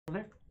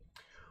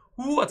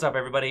What's up,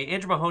 everybody?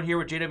 Andrew Mahone here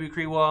with JW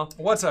Kriewall.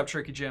 What's up,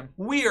 Tricky Jim?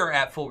 We are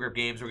at Full Grip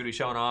Games. We're going to be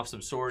showing off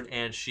some Sword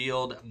and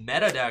Shield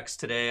meta decks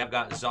today. I've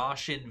got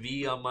Zacian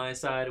V on my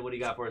side. What do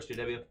you got for us,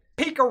 JW?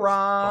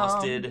 Pikarom!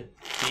 Busted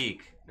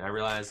Peak. I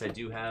realize I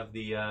do have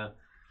the, I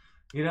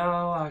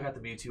got the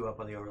Mewtwo up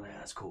on the overlay.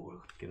 That's cool.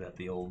 We'll give that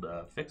the old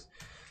fix.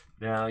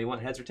 Now, you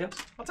want heads or tails?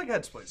 I'll take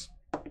heads, please.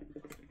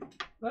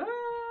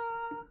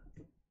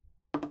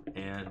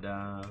 And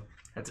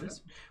heads it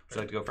is. Would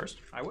you like to go first?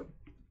 I would.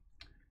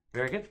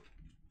 Very good.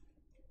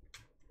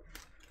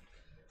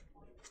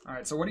 All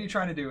right, so what are you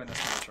trying to do in this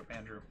matchup,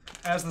 Andrew?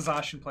 As the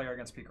Zacian player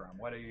against Pikarom,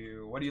 what are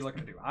you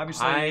looking to do?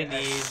 Obviously,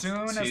 as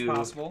soon as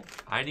possible.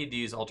 I need to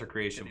use Alter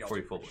Creation before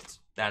you full blitz.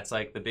 That's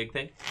like the big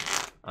thing.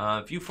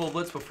 If you full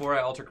blitz before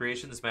I Alter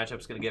Creation, this matchup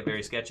is going to get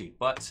very sketchy.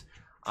 But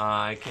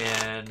I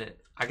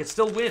can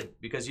still win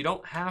because you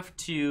don't have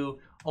to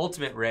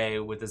Ultimate Ray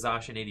with the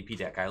Zacian ADP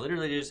deck. I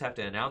literally just have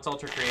to announce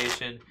Alter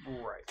Creation,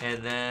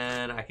 and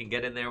then I can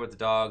get in there with the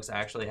dogs. I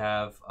actually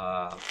have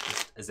a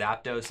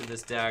Zapdos in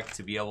this deck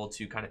to be able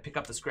to kind of pick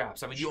up the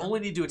scraps. I mean, you only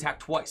need to attack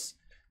twice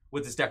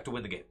with this deck to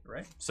win the game.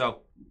 Right. So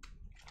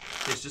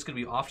it's just going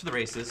to be off to the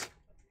races.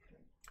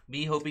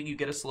 Me hoping you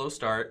get a slow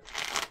start,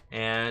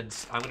 and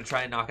I'm going to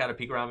try and knock out a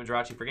Pikarom and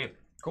Jirachi per game.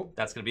 Cool.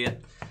 That's going to be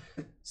it.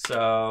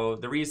 So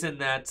the reason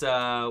that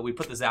we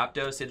put the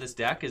Zapdos in this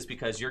deck is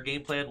because your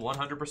game plan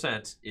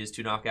 100% is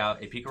to knock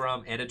out a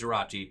Pikarom and a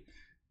Jirachi.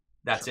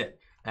 That's it.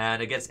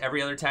 And against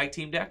every other tag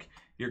team deck,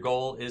 your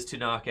goal is to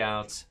knock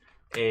out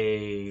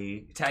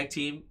a tag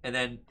team and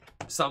then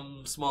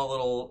some small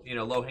little,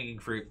 low-hanging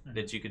fruit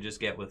that you can just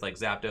get with like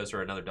Zapdos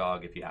or another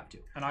dog if you have to.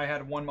 And I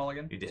had one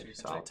mulligan. You did,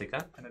 so I'll take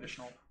that. An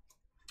additional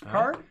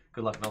card. Right.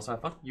 Good luck and also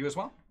have fun. You as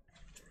well.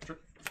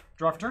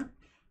 Draw for turn.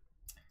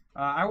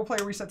 I will play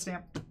a reset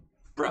stamp.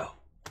 Bro.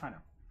 I know.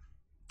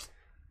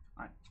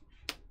 All right.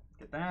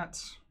 Get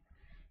that.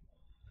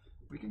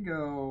 We can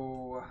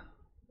go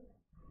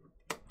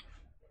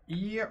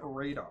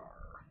E-Radar.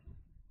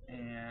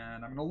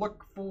 And I'm going to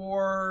look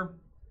for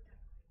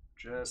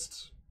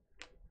just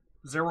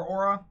Zero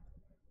Aura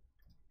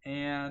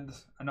and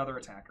another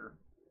attacker.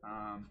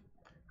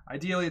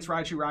 Ideally, it's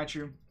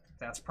Raichu.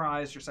 That's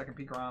prized. Your second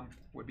Pikarom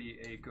would be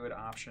a good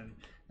option.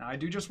 Now, I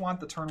do just want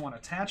the turn 1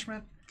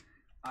 attachment.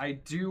 I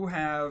do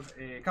have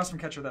a custom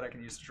catcher that I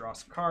can use to draw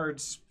some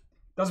cards.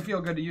 Doesn't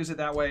feel good to use it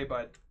that way,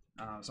 but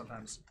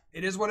sometimes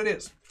it is what it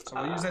is. So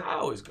we'll use it. I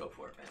always go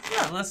for it, man.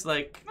 Yeah, unless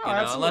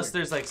unless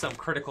there's like some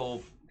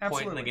critical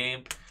point in the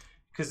game.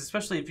 Because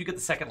especially if you get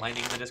the second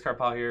lightning in the discard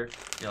pile here,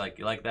 you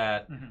like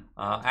that.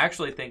 I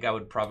actually think I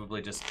would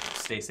probably just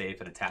stay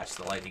safe and attach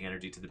the lightning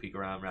energy to the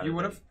Pikarom rather. You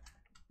would have.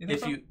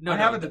 If you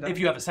if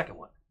you have a second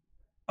one.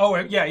 Oh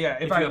yeah.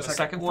 If I have a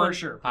second one, for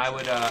sure. I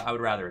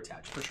would rather attach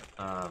it. For sure.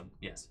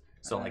 Yes.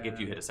 So like if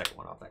you hit a second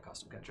one off that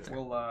custom catcher there.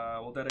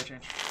 We'll Dedenne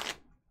change.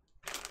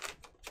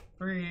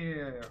 3,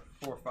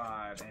 4,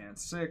 5, and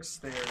 6.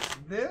 There's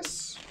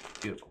this.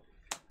 Beautiful.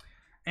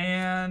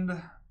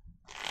 And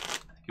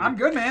I'm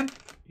good, man.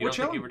 You don't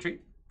think you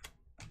retreat?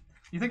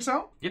 You think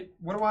so? Yep.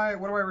 What do I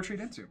retreat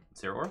into?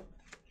 Zero Aura.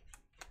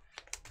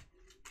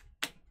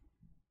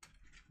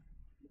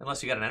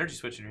 Unless you got an energy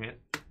switch in your hand.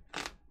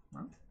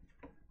 Well,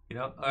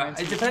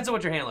 it depends on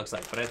what your hand looks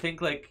like, but I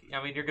think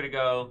you're gonna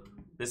go.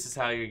 This is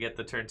how you get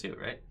the turn 2,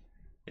 right?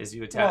 Is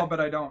you attack. Well, but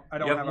I don't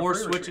have more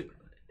switches.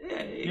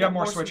 Yeah, you have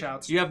more switch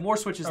outs. You have more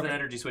switches than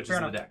energy switches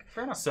in the deck.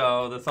 Fair enough.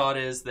 So the thought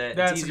is that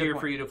it's easier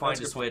for you to find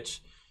a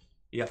switch.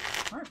 Yep.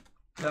 All right.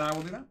 Then I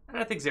will do that. And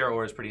I think Zero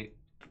Aura is pretty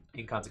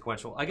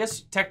inconsequential. I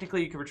guess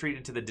technically you could retreat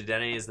into the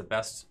Dedenne is the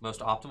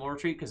most optimal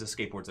retreat because the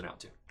skateboard's an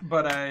out too.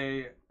 But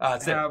I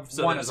have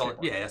one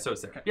skateboard. Yeah, so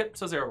it's there. Okay. Yep,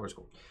 so Zero Aura is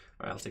cool.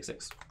 All right, I'll take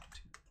 6.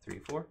 2, 3,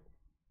 4,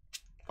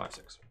 5,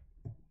 6.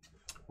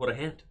 What a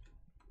hand.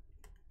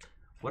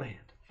 What a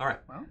hand. All right.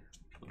 Well,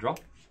 we'll draw.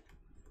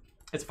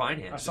 It's fine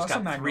hand. It's just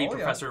got 3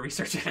 Professor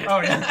Research in it. Oh,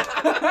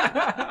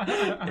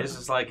 yeah. It's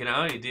just like, you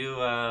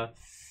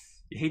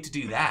hate to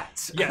do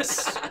that.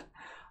 Yes.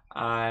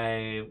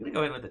 I'm going to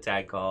go in with the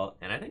tag call,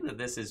 and I think that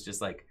this is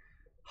just like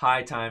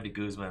high time to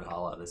Guzma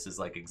Hala. This is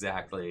like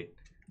exactly,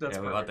 we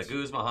want the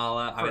Guzma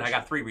Hala. I mean, I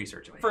got 3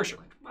 research in my For sure.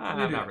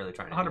 I'm not really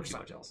trying to 100%. do too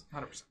much else.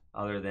 100%.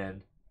 Other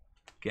than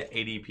get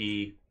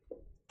ADP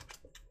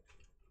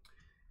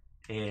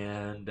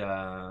and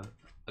a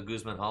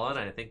Guzma Hala, and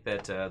I think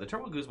that the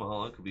turn 1 Guzma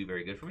Hala could be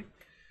very good for me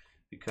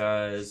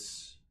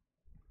because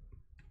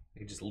I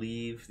can just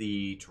leave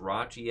the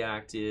Jirachi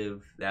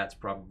active. That's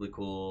probably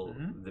cool.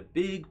 The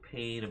big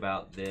pain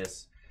about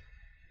this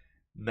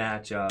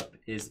matchup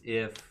is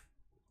if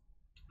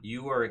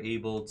you are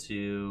able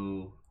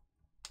to,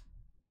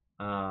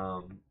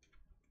 let's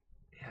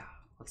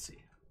see.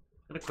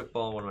 I'm going to quick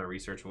ball one of my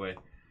research away.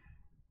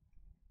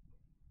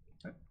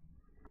 Okay.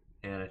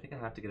 And I think I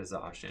have to get a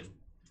Zacian.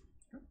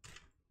 Okay.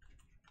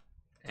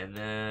 And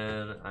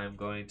then I'm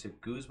going to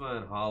Guzma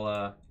and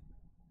Hala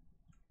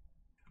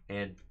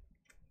and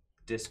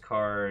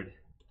discard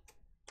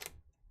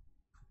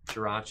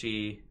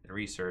Jirachi and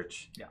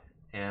research. Yeah.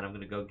 And I'm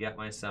going to go get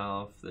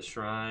myself the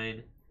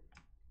Shrine,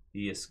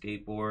 the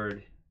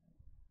Skateboard,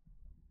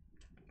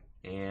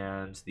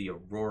 and the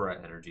Aurora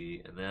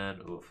Energy. And then,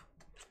 oof,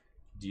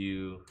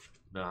 do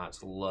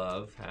not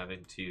love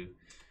having to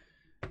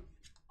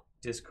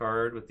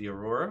discard with the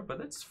Aurora, but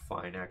that's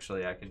fine,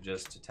 actually. I can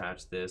just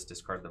attach this,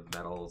 discard the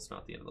metal. It's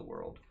not the end of the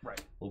world.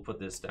 Right. We'll put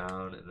this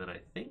down, and then I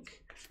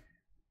think...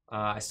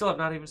 I still have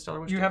not even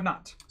Stellar Wish. You have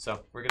not.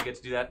 So we're going to get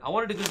to do that. I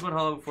wanted to do Guzma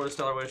Hala before the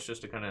Stellar Wish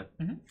just to kind of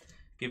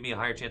give me a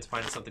higher chance of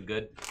finding something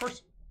good. Of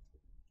course.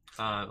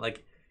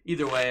 Like,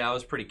 either way, I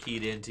was pretty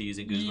keyed into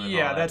using Guzma Hala.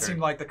 Yeah, that seemed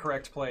like the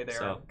correct play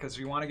there. Because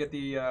you want to get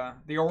the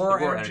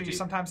Aurora Energy.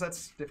 Sometimes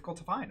that's difficult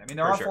to find. I mean,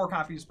 there are 4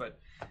 copies, but...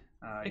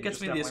 it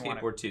gets me the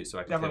escape board too, so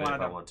I can fit it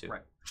if I want to.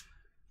 Right.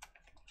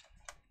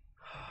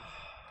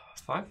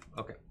 5?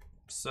 Okay.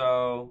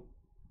 So...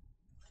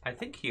 I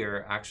think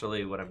here,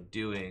 actually, what I'm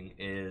doing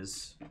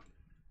is...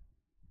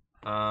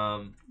 you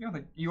don't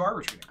think you are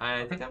retreating?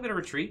 I think I'm going to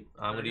retreat.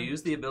 I'm going to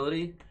use the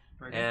ability.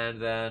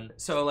 And then...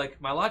 So, like,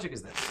 my logic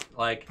is this.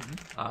 Like,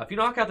 if you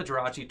knock out the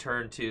Jirachi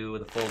turn 2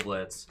 with a full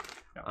blitz,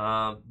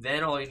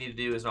 then all you need to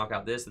do is knock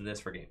out this and this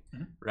for game.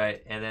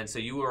 Right? And then, so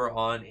you are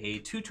on a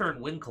 2-turn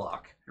win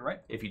clock. You're right.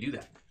 If you do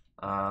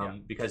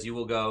that. Because you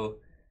will go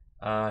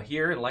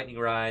here in Lightning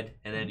Ride,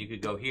 and then you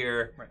could go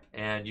here,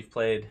 and you've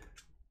played...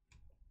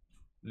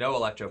 No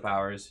Electro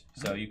Powers,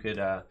 so you could.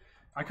 I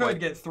could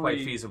get 3 quite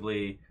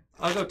feasibly.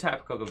 I'll go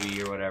tap Coco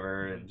V or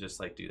whatever, and just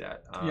like do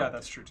that. Yeah,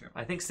 that's true too.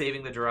 I think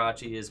saving the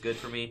Jirachi is good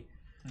for me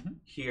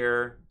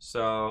here,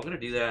 so I'm gonna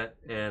do that,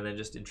 and then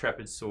just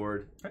Intrepid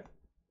Sword. Okay.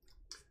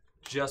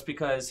 Just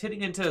because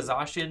hitting into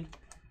Zacian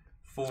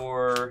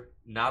for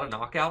not a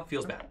knockout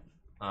feels bad.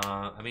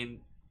 I mean,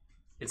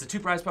 it's a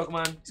 2-prize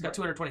Pokemon. He's got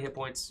 220 hit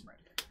points. Right.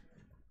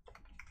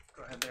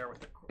 Go ahead there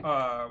with the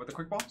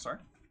Quick Ball. Sorry.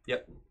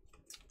 Yep.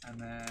 And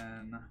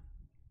then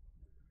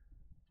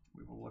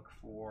we will look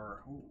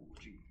for,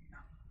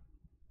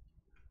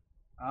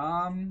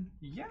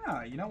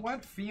 yeah, you know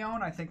what?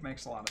 Phione, I think,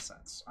 makes a lot of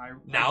sense.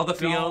 Now the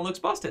Phione looks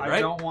busted, right? I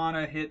don't want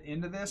to hit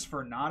into this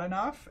for not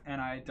enough, and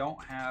I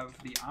don't have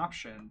the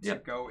option to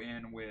go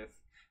in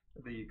with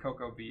the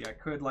Coco V. I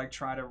could, like,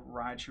 try to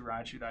ride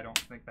Jirachi. I don't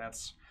think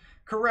that's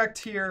correct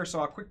here,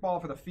 so I'll Quick Ball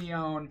for the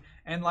Phione,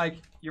 and,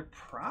 like, you're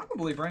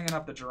probably bringing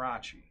up the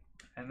Jirachi.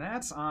 And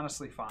that's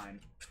honestly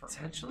fine.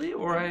 Potentially,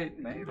 or I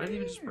might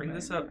even just bring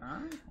this up.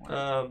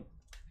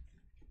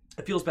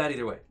 It feels bad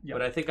either way,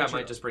 but I think I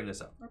might just bring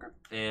this up. Okay.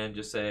 And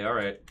just say, all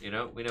right, you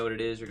know, we know what it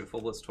is. You're going to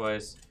full blitz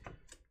twice.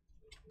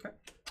 Okay.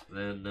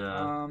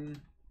 Then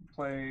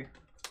play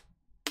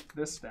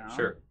this down.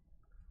 Sure.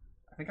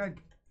 I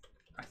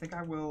think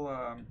I will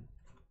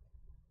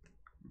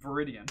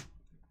Viridian.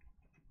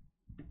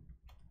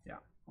 Yeah,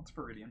 let's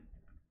Viridian.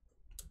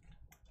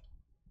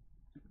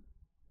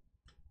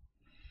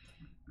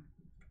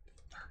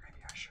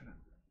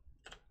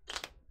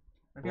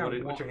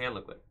 What's your hand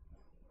look like?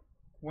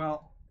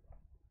 Well,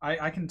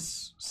 I can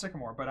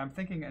Sycamore, but I'm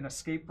thinking an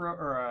escape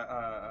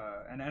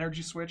or an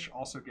energy switch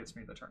also gets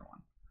me the turn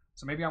 1.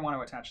 So maybe I want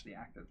to attach the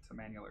active to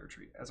manually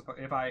retreat.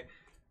 If I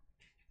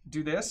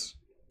do this,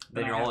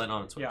 then you're all in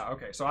on a switch. Yeah.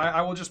 Okay. So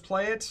I will just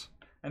play it,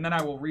 and then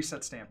I will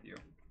reset Stamp you.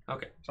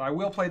 Okay. So I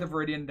will play the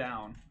Viridian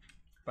down,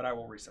 but I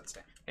will reset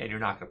Stamp. And you're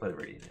not gonna play the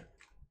Viridian yet.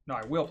 No,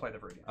 I will play the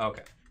Viridian.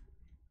 Okay.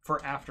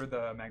 For after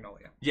the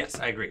Magnolia. Yes,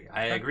 I agree.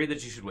 I agree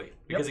that you should wait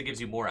because it gives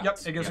you more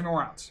outs. Yep, it gives me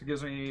more outs. It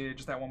gives me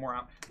just that one more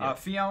out.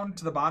 Phione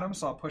to the bottom,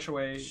 so I'll push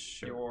away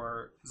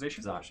your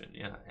Zacian. Zacian,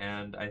 yeah.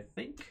 And I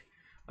think,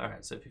 all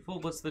right, so if you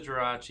full blitz the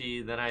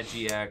Jirachi, then I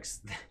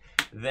GX,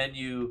 then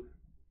you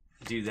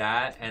do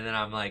that, and then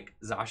I'm like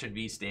Zacian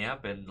V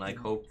stamp and like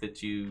hope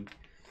that you,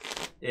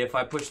 if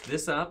I push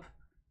this up,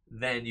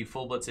 then you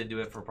full blitz into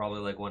it for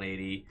probably like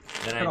 180,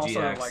 then I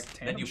GX, like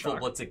then you full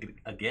blitz it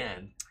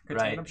again, Good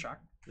right? Tandem Shock.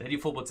 Then you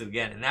full blitz it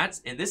again,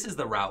 and this is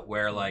the route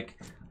where like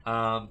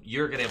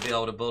you're gonna be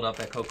able to build up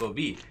that Coco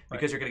V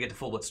because you're gonna get to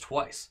full blitz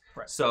twice.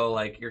 Right. So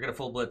like you're gonna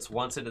full blitz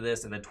once into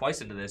this and then twice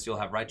into this. You'll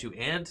have Raichu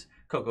and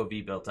Coco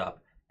V built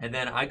up, and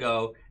then I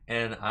go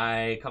and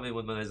I come in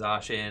with my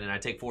Zacian and I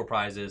take 4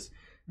 prizes,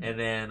 and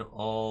then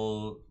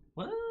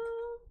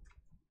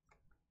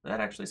that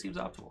actually seems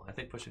optimal. I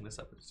think pushing this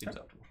up seems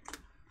optimal.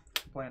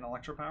 Play an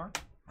Electro Power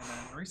and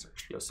then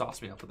research. Yo,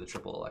 sauce me up with the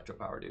triple Electro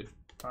Power, dude.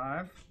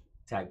 5.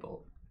 Tag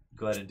Bolt.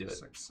 Go ahead and do it.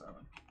 6, 7.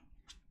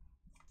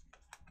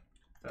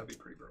 That'd be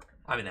pretty broken.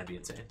 I mean, that'd be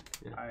insane.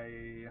 Yeah.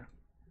 I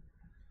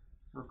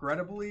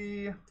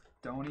regrettably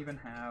don't even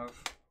have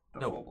the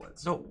full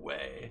blitz. No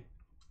way.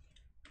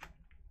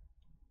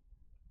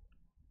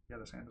 Yeah,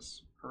 this hand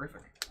is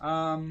horrific.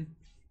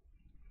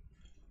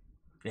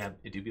 Yeah,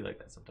 it do be like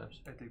that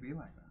sometimes. It do be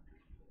like that.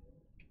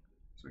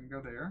 So we can go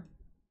there.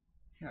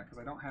 Yeah, because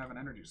I don't have an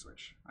energy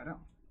switch. I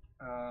don't.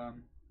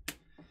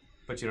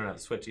 But you don't have a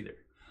switch either.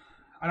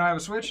 I don't have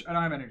a switch. I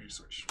don't have an energy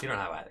switch. You don't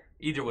have either.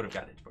 Either would have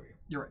gotten it for you.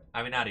 You're right.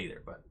 I mean, not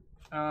either, but.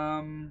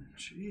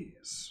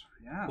 Jeez.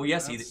 Yeah. Well,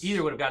 yes,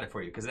 either would have gotten it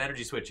for you because an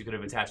energy switch you could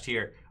have attached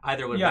here.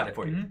 Either would have gotten it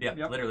for you.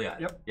 Yep. Literally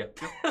either. Yep.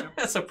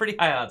 So pretty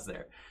high odds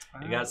there.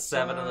 You got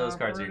 7 of those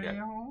cards in your deck.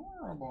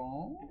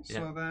 Horrible. So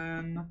Yeah.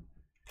 then,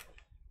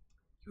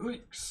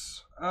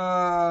 yikes.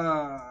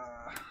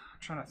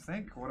 Trying trying to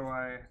think. What do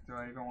I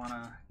even want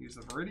to use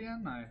the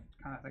Viridian? I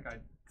kind of think I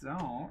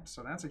don't.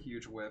 So that's a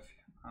huge whiff.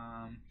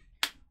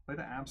 Play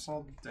the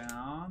Absol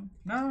down.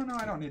 No,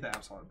 I don't need the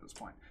Absol at this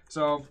point.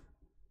 So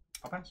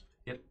I'll pass.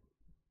 Yep.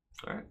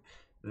 All right.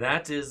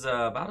 That is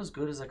about as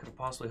good as I could have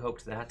possibly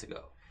hoped that to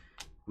go.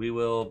 We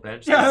will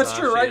bench. Yeah, that's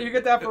true, right? You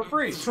get that for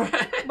free.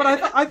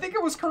 But I think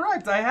it was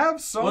correct. I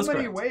have so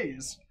many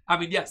ways. I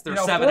mean, yes,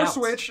 there's 7 outs.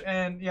 Switch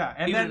and yeah,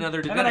 and even then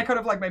another and then I could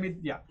have like maybe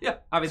Yeah.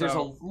 I mean, there's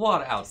a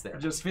lot of outs there.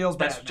 It just feels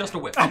bad. That's just a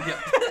whip.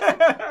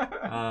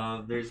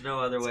 There's no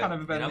other way. It's kind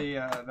of been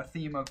the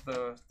theme of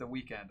the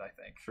weekend, I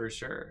think. For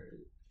sure,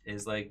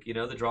 is like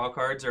the draw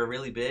cards are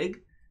really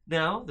big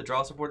now. The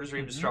draw supporters are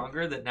even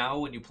stronger. That now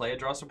when you play a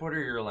draw supporter,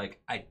 you're like,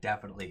 I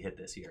definitely hit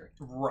this here,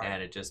 right?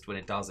 And it just when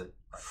it doesn't,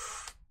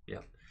 yeah.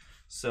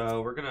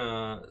 So we're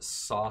gonna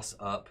sauce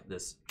up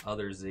this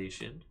other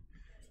Zacian.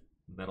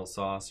 Metal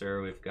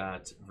Saucer, we've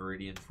got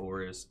Viridian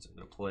Forest. I'm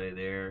going to play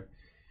there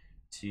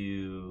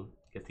to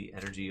get the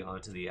energy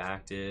onto the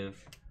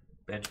active,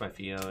 bench my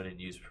Phione, and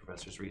use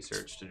Professor's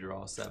Research to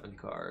draw 7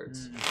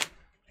 cards.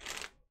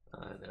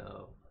 I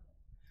know.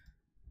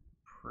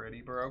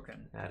 Pretty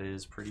broken. That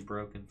is pretty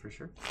broken for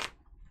sure.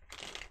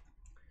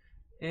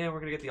 And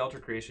we're going to get the Alter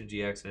Creation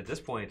GX, and at this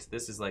point,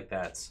 this is like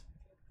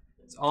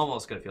it's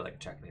almost going to feel like a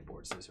checkmate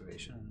board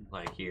situation,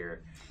 like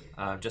here,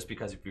 just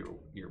because of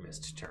your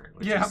missed turn,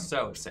 which is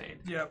so insane.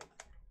 Yep.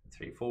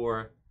 3,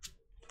 4,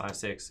 5,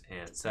 6,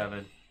 and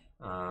 7.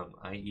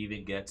 I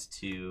even get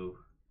to.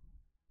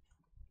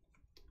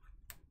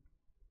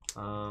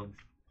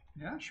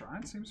 Yeah,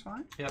 Shrine seems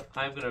fine. Yep,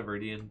 I'm gonna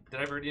Viridian. Did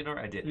I Viridian or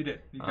I did? You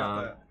did. You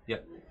got that.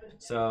 Yep.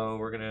 So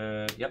we're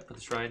gonna put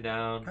the Shrine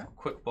down. Okay.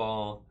 Quick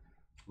ball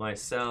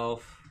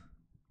myself,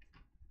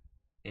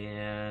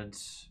 and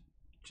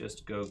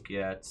just go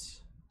get.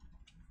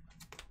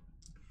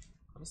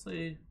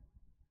 Honestly,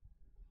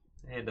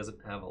 the hand doesn't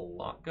have a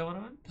lot going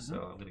on, so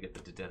I'm going to get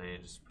the Dedenne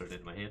and just put it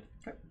in my hand.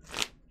 Okay.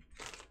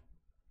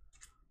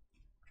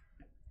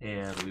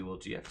 And we will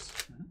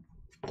GX.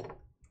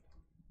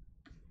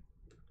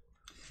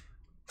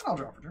 I'll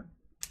draw for turn.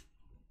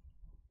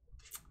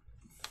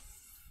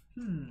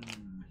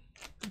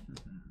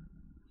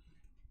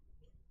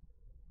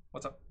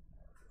 What's up?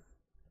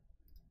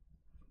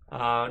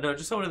 No,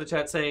 just someone in the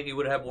chat saying you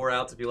would have more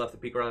outs if you left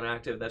the Pikarom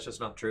active. That's just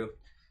not true.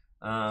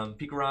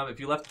 Pikarom, if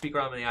you left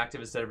Pikarom in the active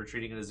instead of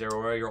retreating into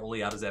Zeraora, you're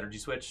only out as Energy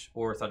Switch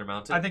or Thunder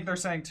Mountain. I think they're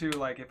saying too,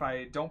 like if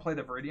I don't play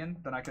the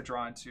Viridian, then I could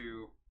draw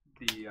into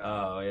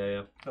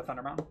the the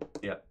Thunder Mountain.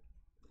 Yep.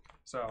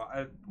 So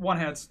one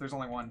heads. There's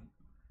only one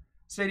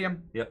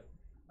stadium. Yep.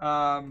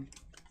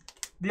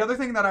 The other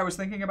thing that I was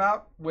thinking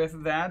about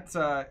with that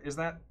is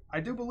that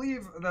I do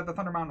believe that the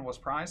Thunder Mountain was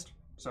prized,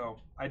 so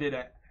I did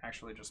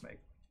actually just make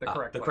the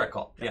correct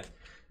call. Yeah.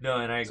 No,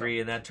 and I agree.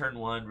 And that turn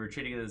 1,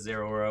 retreating into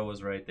Zeraora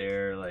was right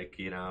there. Like,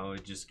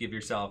 just give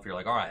yourself, you're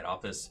like, all right,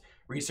 off this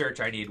research,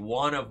 I need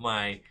one of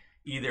my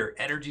either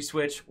energy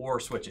switch or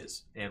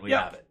switches. And we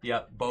have it.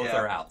 Yep. Both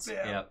are outs.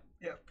 Yep.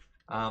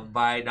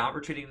 By not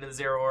retreating into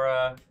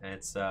Zeraora,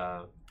 it's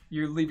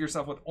you leave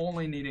yourself with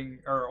only needing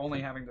or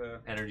only having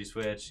to energy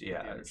switch.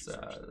 Yeah, it's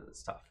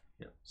tough.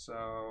 Yeah.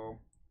 So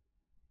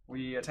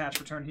we attach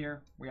return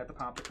here. We got the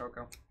Pop to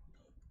Coco.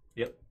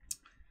 Yep.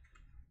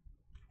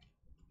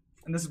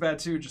 And this is bad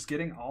too. Just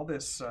getting all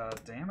this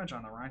damage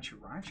on the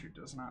Raichu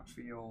does not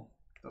feel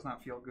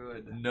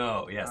good.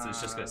 No, yes,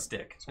 it's just gonna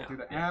stick. So we'll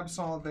do the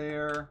Absol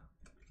there.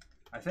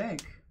 I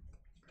think.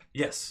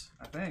 Yes.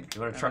 I think.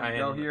 You want to try and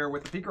go here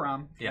with the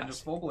Pikarom and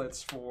just full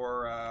blitz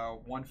for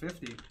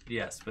 150.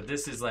 Yes, but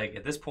this is like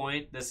at this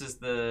point, this is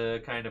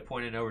the kind of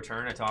point of no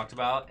return I talked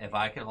about. If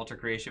I can Alter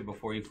Creation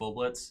before you full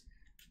blitz,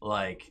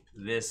 like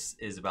this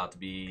is about to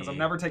be because I'm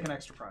never taking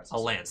extra prizes. A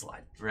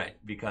landslide, right?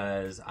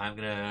 Because I'm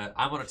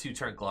on a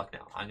 2-turn clock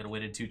now. I'm gonna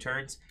win in 2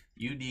 turns.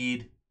 You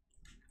need.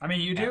 I mean,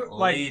 you do at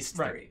like least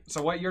 3. Right.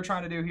 So what you're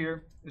trying to do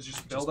here is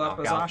just build up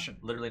a Zacian.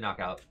 Literally knock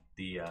out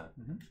the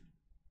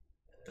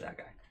that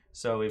guy.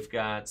 So we've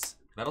got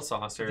Metal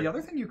Saucer. The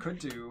other thing you could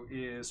do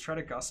is try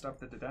to gust up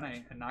the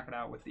Dedenne and knock it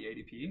out with the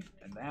ADP,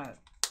 and that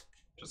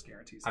just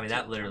guarantees. I mean,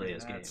 that literally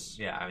is game.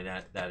 Yeah, I mean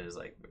that is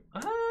like.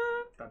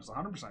 That is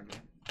 100%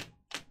 game.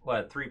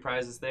 What, 3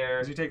 prizes there?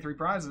 Because you take 3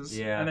 prizes,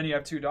 yeah, and then you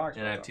have 2 dogs.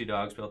 And I have 2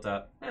 dogs built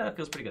up. Yeah, that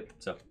feels pretty good.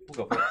 So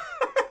we'll go for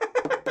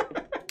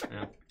it.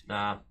 Yeah.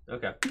 Nah.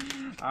 Okay.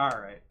 All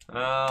right.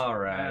 All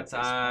right.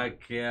 I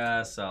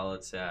guess I'll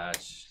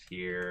attach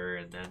here,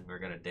 and then we're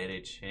gonna data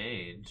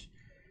change.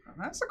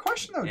 That's the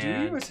question, though. Do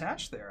you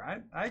attach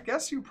there? I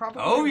guess you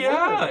probably. Oh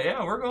yeah, would.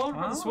 Yeah. We're going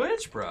for the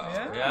Switch, bro.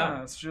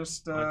 Yeah. It's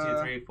just 1,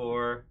 2, 3,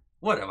 4.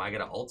 What am I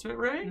gonna ultimate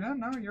ray? Yeah,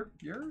 no,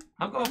 you're.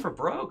 I'm going for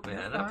broke,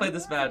 man. I played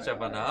this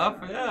matchup enough.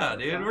 Yeah,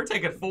 dude, we're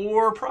taking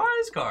 4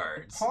 prize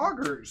cards.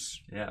 Poggers.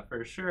 Yeah,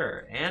 for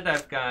sure. And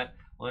I've got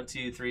 1,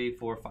 2, 3,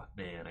 4, 5.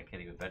 Man, I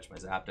can't even bench my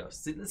Zapdos.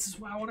 See, this is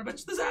why I want to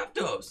bench the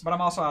Zapdos. But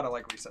I'm also out of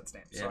like reset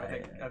stamps, so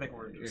I think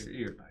we're just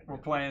we're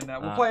playing.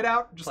 We'll play it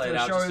out just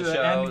to show you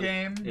the end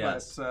game.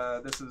 Yes.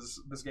 But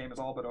this game is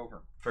all but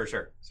over for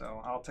sure.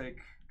 So I'll take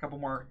couple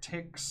more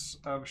ticks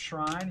of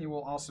Shrine. You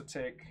will also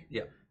take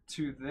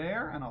 2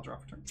 there, and I'll draw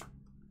for turn.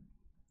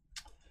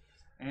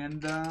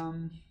 And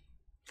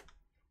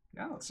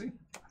yeah, let's see.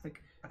 I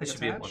think it should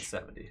be at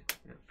 170.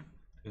 Yeah.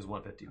 It was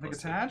 150. I think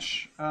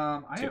attach.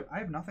 I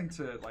have nothing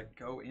to like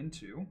go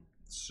into,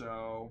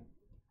 so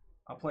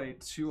I'll play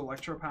 2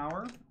 Electro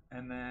Power,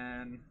 and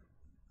then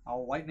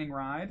I'll Lightning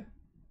Ride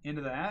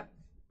into that.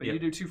 But you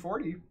do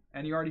 240,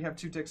 and you already have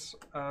 2 ticks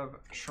of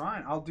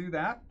Shrine. I'll do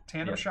that.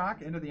 Tandem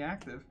Shock into the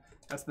active.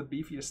 That's the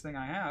beefiest thing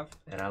I have.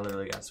 And I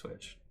literally got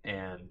Switch,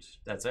 and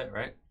that's it,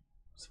 right?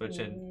 Switch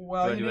in.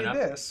 Well, you need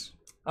this.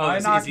 Oh, I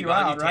knock you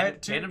out,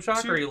 right? Tandem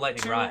Shock or you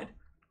Lightning Ride?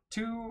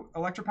 2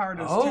 Electro Power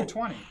does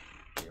 220.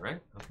 You're right.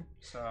 Okay.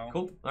 So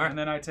cool. All right. And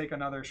then I take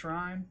another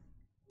Shrine.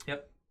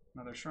 Yep.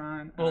 Another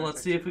Shrine. Well,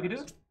 let's see if we can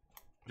do it.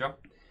 Draw.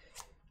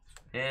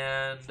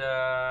 And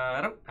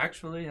I don't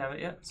actually have it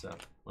yet, so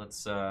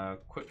let's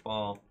quick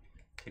ball.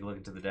 Take a look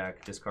into the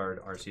deck.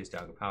 Discard Arceus,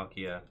 Dialga,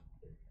 Palkia.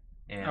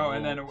 And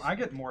and then I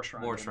get more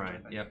Shrine. More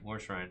Shrine. Yep, more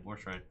Shrine. More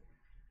Shrine.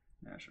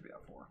 Yeah, it should be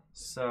at 4.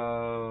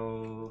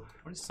 So,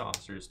 how many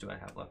saucers do I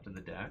have left in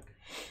the deck?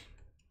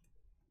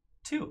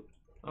 2.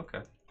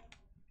 Okay.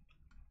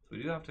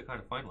 We do have to kind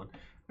of find one.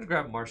 I'm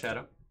going to grab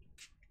Marshadow.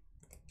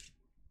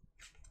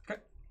 Okay.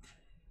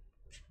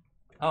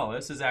 Oh,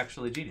 this is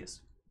actually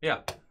genius. Yeah,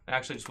 I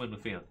actually just win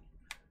with Phione.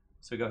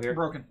 So we go here.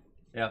 Broken.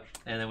 Yep,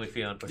 and then we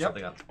Phione, push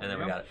something up, and then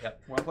we got it.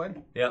 Yep. Well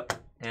played. Yep.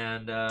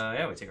 And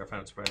yeah, we take our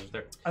final surprises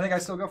there. I think I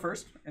still go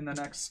first in the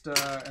next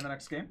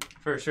game.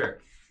 For sure.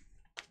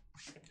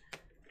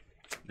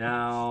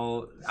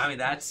 Now, I mean,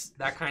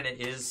 that kind of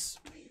is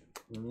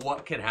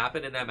what can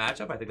happen in that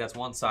matchup. I think that's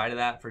one side of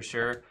that for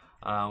sure.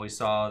 We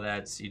saw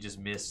that you just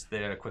missed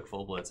the quick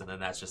full blitz, and then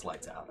that's just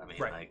lights out. I mean,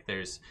 like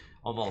there's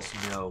almost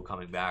no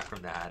coming back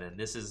from that. And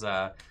this is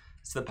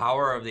it's the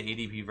power of the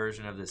ADP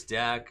version of this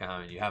deck.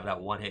 You have that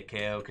one-hit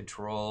KO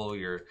control.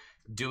 You're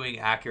doing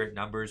accurate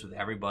numbers with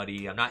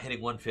everybody. I'm not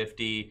hitting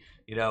 150,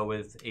 you know,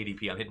 with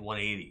ADP. I'm hitting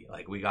 180.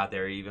 Like we got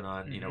there even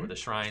on, you know, with the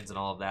shrines and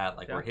all of that.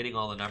 Like we're hitting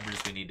all the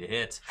numbers we need to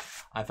hit.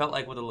 I felt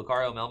like with the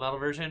Lucario Melmetal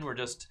version, we're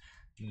just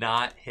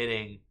not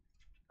hitting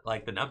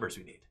like the numbers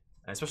we need.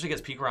 Especially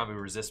against Pikarom who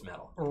resist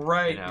metal.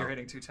 Right, you know? You're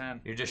hitting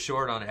 210. You're just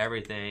short on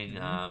everything.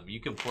 You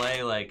can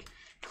play like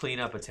clean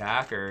up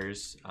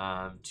attackers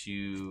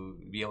to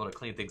be able to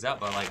clean things up,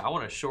 but like I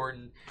want to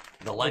shorten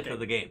the length of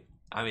the game.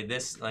 I mean,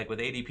 this like with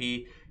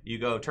ADP, you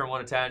go turn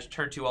 1 attach,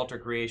 turn 2 alter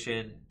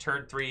creation,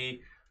 turn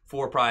 3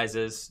 4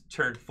 prizes,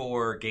 turn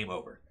 4 game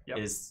over.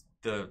 Is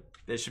the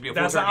this should be a 4-turn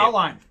game. That's the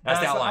outline. That's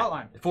the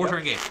outline.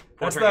 4-turn game.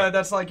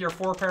 That's like your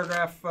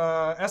 4-paragraph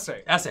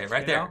essay. Essay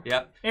right there. Know?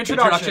 Yep.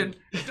 Introduction.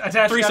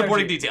 Attach 3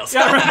 supporting details.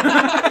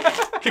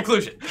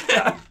 Conclusion.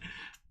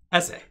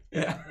 Essay.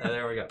 Yeah.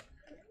 There we go.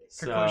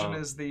 Conclusion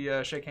is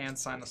the shake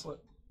hands, sign the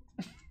slip.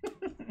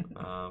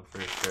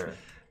 For sure.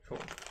 Cool.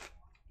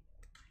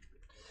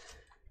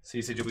 So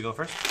you said you'll be going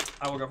first?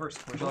 I will go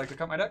first. Would you like to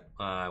cut my deck?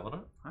 I will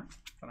not. All right.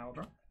 Then I will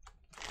draw.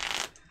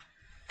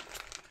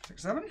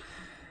 6, 7.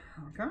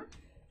 Okay.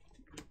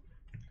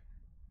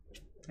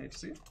 Hate to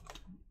see it.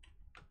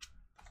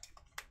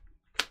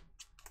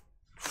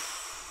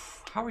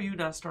 How are you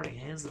not starting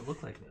hands that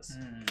look like this?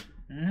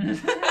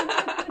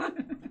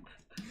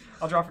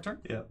 I'll draw for turn.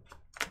 Yeah.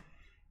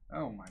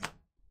 Oh my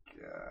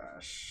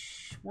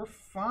gosh. We're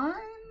fine?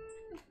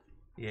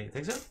 Yeah, you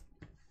think so?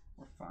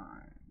 We're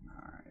fine.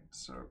 Alright,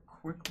 so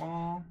quick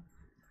ball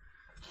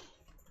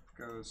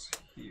goes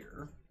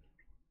here.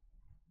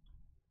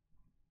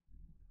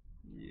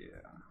 Yeah.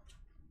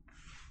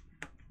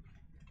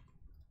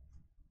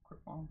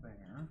 Quick ball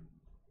there.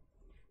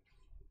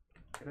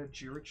 Get a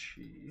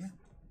Jirachi.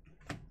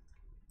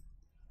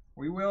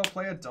 We will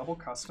play a double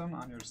custom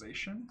on your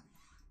Zacian.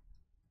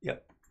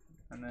 Yep.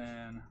 And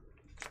then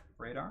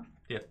radar.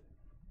 Yep.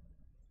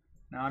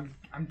 Now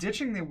I'm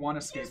ditching the one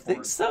escape board.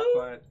 Think so?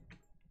 But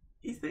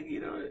you think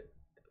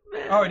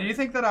man. Oh, do you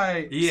think that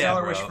I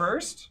Stellar Wish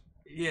first?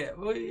 Yeah.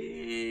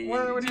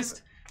 Well, what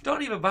just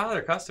don't even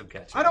bother custom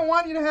catching. I don't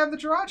want you to have the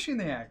Jirachi in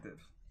the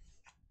active.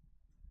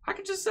 I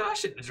can just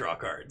Zacian to draw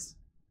cards.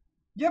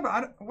 Yeah,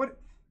 but what?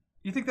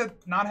 You think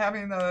that not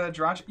having the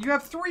Jirachi? You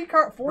have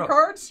 4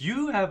 cards?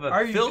 You have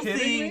a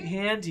filthy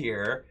hand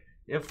here.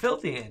 You have a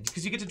filthy hand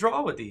because you get to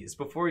draw with these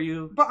before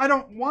you. But I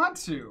don't want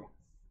to.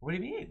 What do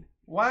you mean?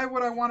 Why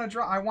would I want to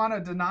draw? I want to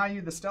deny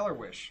you the Stellar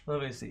Wish.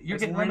 Let me see. You're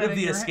getting rid of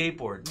the escape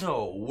board.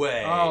 No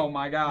way. Oh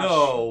my gosh.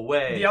 No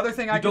way. The other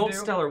thing I can do. You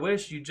don't Stellar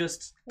Wish. You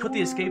just put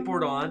the escape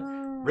board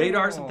on,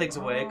 radar some things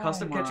away,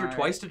 custom catcher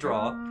twice to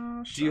draw.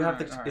 Do you have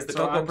the? Is the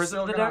Cocoa Prism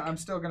in the deck? I'm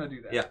still gonna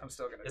do that. Yeah. I'm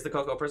still gonna. Is the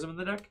Cocoa Prism in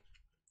the deck?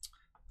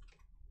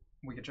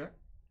 We can check.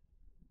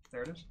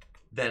 There it is.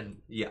 Then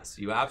yes,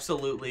 you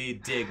absolutely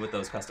dig with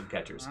those custom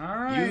catchers. All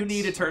right. You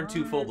need to turn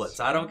 2 full blitz.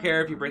 I don't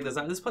care if you bring this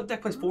out. This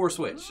deck plays 4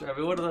 switch. I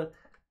mean, what are the?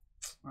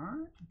 All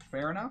right.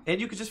 Fair enough.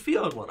 And you could just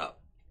Phione one up.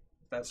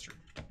 That's true.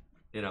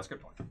 You know. That's a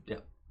good point.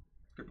 Yeah.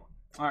 Good point.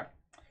 All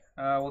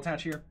right. We'll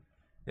attach here.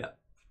 Yeah.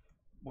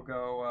 We'll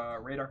go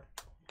radar.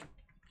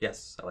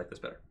 Yes, I like this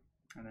better.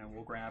 And then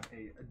we'll grab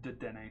a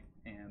Dedenne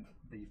and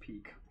the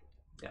Peak.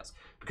 Yes,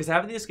 because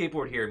having the escape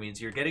board here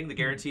means you're getting the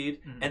guaranteed,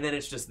 and then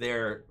it's just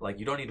there. Like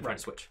you don't need to find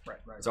a switch. Right.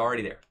 It's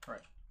already there.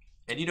 Right.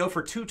 And you know,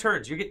 for 2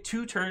 turns, you get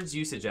 2 turns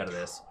usage out of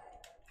this,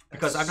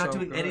 because I'm not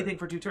doing anything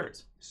for 2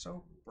 turns.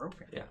 So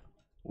broken. Yeah.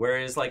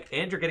 Whereas, like,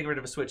 and you're getting rid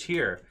of a switch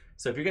here.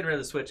 So if you're getting rid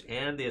of the switch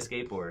and the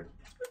escape board,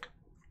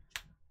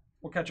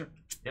 we'll catch her.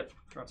 Yep.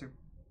 Draw 2.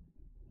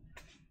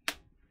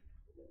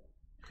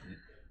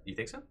 You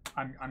think so?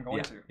 I'm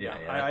going to. Yeah.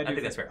 I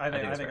think that's fair.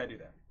 I think I do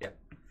that. Yeah.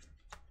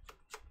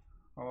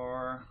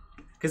 Or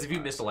because if you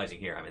miss a lightning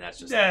here, I mean that's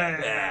just we're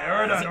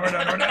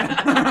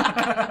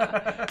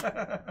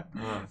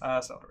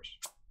done. Selfish.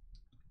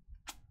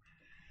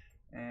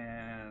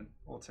 And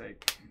we'll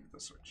take the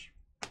switch.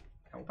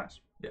 And we'll pass.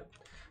 Yeah.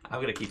 I'm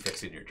gonna keep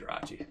fixing your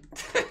Jirachi.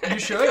 You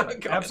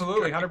should.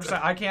 Absolutely,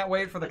 100%. I can't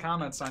wait for the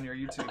comments on your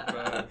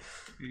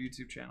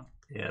YouTube channel.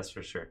 Yes,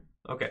 for sure.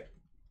 Okay.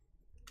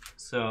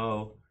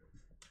 So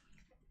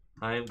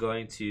I am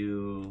going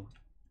to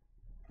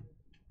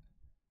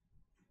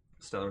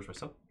Stellar's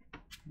myself.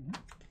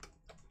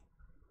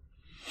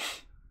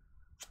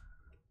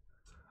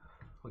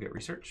 We'll get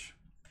research.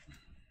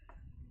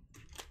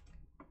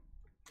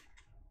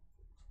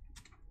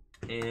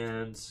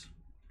 And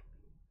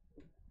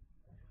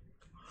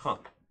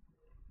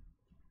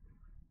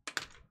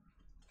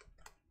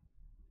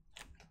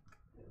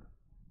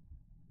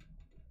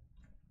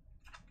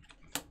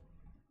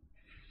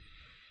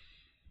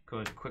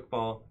going to quick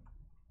ball.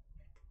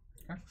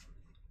 Okay.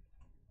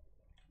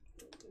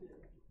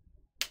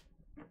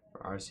 For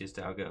Arceus,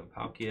 Dialga, and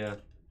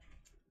Palkia.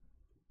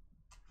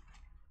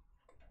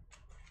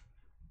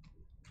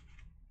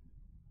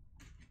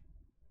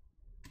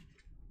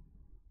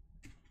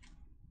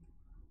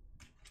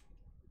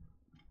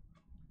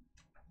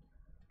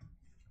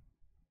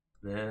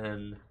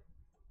 Then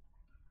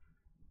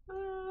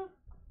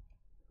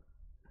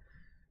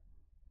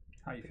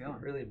how you feeling?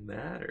 It really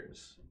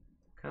matters.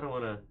 Kind of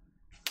want to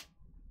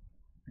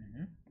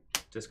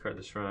discard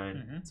the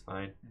shrine. It's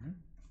fine.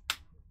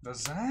 The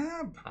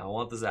Zap. I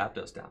want the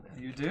Zapdos down there.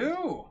 You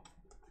do.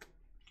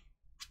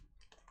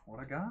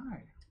 What a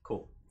guy.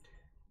 Cool.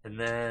 And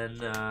then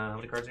how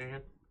many cards are in your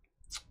hand?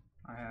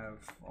 I have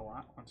a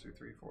lot. 1, 2,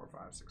 3, 4,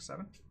 5, 6,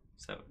 7.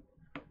 7.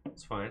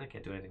 It's fine. I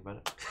can't do anything about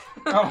it.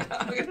 Oh.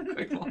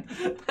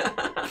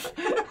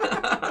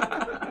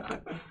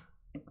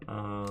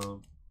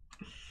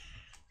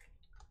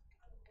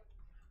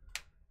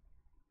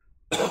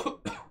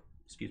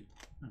 Excuse me.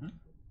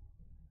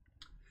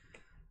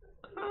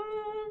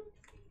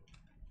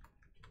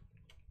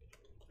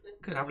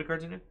 Good. How many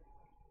cards in there?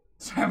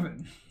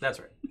 7. That's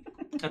right.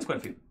 That's quite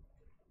a few.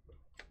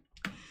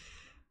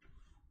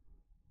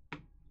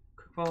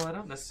 Well, I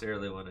don't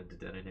necessarily want to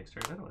Dedenne next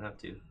turn. I don't have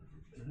to.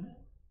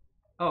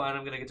 Oh, and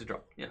I'm going to get to draw.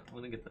 Yeah, I'm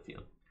going to get the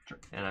Phione. Sure.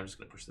 And I'm just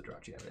going to push the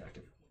Jirachi out of the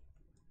active.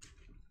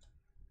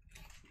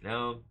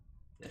 No,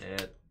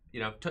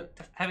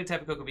 having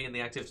Tapu Koko be in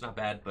the active is not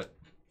bad, but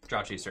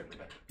Jirachi is certainly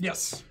better.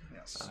 Yes.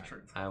 Yes,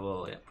 true. I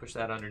will push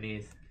that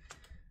underneath.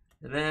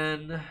 And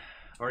then,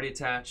 already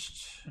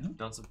attached,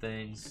 done some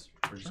things.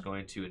 We're just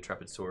going to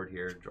Intrepid Sword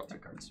here and draw 2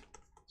 cards.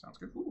 Sounds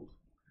good. Ooh.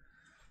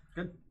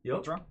 Good.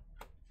 Yep. Draw.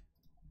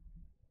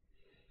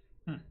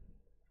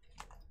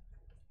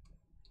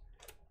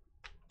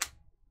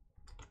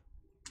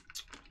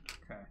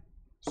 Okay.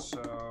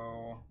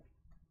 So,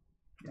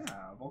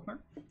 yeah, Volkner.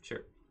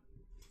 Sure.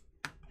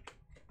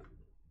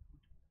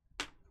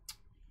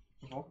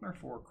 Volkner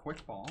for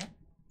Quick Ball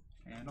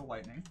and a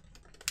Lightning.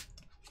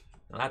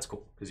 Well, that's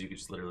cool because you can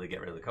just literally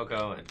get rid of the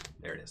Coco and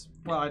there it is.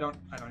 Well, I don't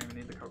even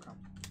need the Coco.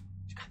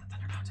 You got the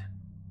Thunder Mountain.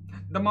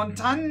 The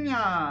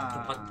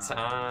Montagna. The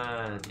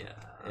Montagna.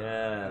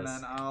 Yes. And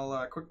then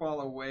I'll Quick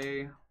Ball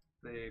away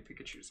the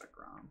Pikachu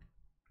Zekrom.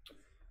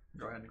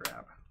 Go ahead and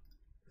grab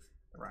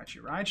the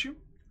Raichu.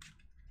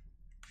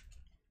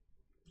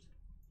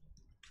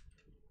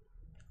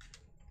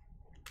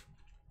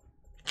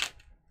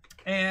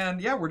 And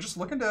yeah, we're just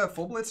looking to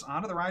full blitz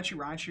onto the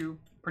Raichu.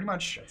 Pretty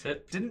much. That's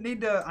it. Didn't need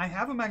to. I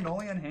have a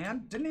Magnolia in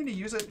hand. Didn't need to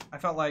use it. I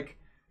felt like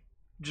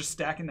just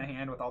stacking the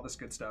hand with all this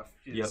good stuff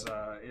is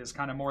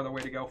kind of more the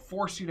way to go.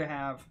 Force you to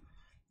have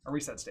a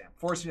reset stamp.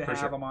 Force you to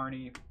have a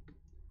Marnie.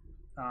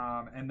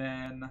 And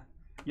then,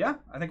 yeah,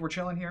 I think we're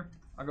chilling here.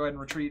 I'll go ahead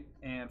and retreat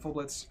and full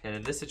blitz. And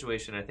in this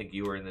situation, I think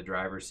you were in the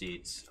driver's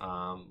seats.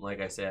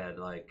 Like I said,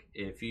 like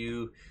if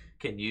you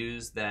can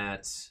use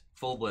that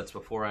full blitz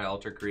before I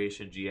alter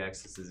Creation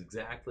GX, this is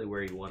exactly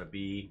where you want to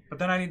be. But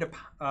then I need to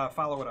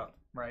follow it up,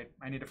 right?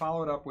 I need to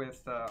follow it up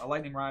with a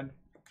Lightning Rod.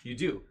 You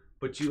do,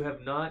 but you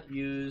have not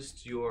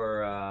used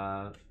your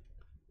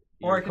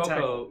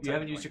Coco. You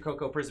haven't used your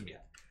Coco Prism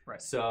yet.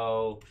 Right.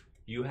 So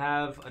you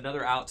have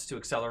another out to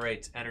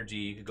accelerate energy.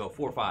 You could go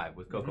 4/5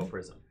 with Coco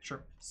Prism.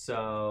 Sure.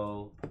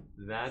 So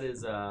that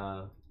is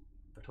a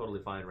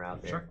totally fine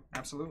route there. Sure,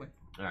 absolutely.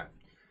 All right.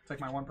 Take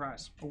my 1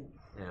 prize. Ooh.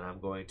 And I'm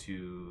going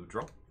to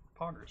draw.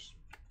 Poggers.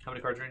 How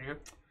many cards are in here?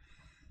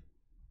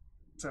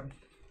 7.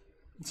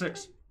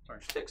 6. Sorry.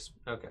 6.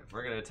 Okay,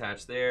 we're going to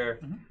attach there.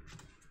 I'm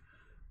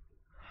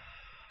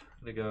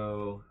going to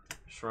go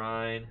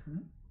Shrine.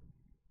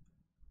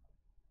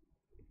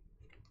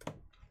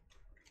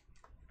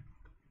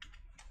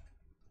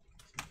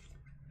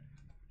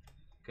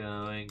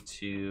 going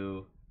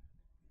to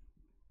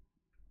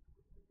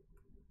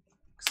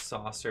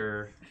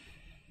saucer.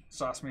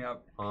 Sauce me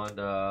up.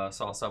 On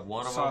sauce up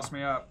one of them. Sauce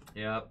me up.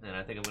 Yep, and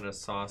I think I'm gonna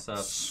sauce up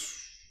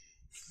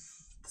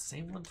the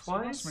same one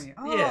twice. Sauce me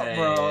up, yeah,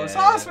 bro.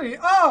 Sauce me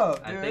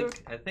up, dude.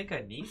 I think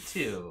I need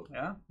to.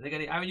 Yeah.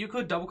 I mean, you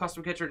could double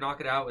custom catcher and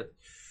knock it out with.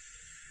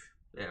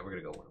 Yeah, we're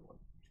gonna go 1-1.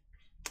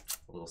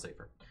 A little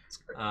safer.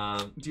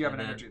 Do you have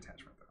an energy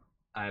attachment though?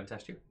 I have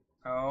attached you.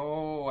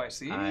 Oh, I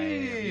see. I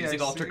am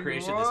using Alter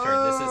Creation this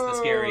turn. This is the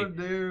scary.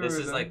 Dude. This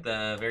is like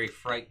the very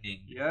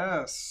frightening.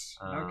 Yes.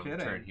 No kidding.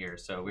 Turn here.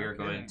 So we are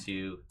going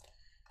to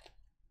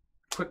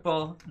quick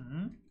ball.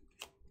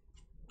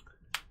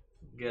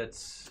 Get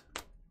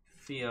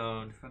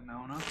Phione.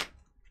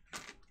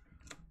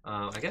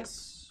 I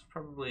guess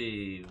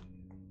probably.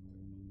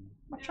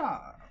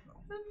 Machado.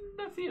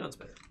 No, Phione's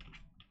better.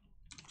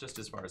 Just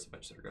as far as the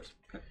bench sitter goes.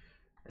 Okay.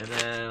 And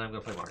then I'm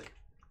gonna play Marnie.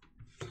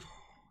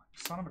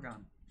 Son of a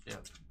gun. Yeah.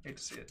 Hate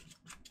to see it.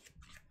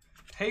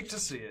 Hate to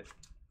see it.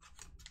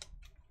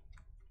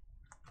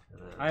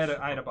 I had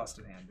a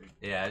busted hand, dude.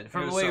 Yeah,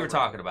 from the way you were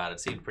talking about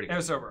it, seemed pretty good. It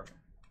was so broken.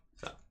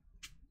 So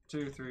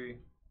 2, 3,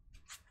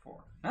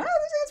 4. Ah, this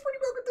hand's pretty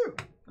broken too.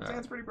 This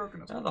hand's pretty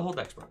broken as well. The whole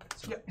deck's broken.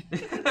 So.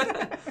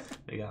 Yeah.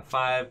 We got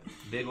 5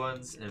 big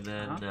ones, and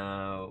then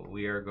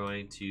we are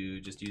going to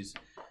just use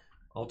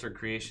Alter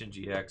Creation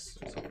GX.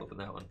 So flipping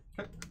that one.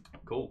 Okay.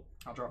 Cool.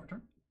 I'll draw for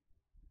turn.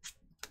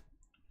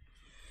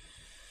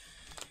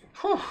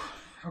 Whew.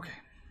 Okay.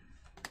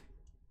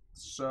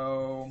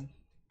 So,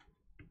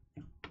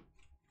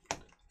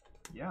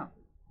 yeah,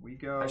 we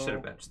go. I should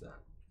have benched that.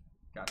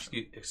 Gotcha.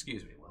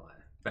 Excuse me while I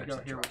bench go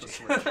that here with the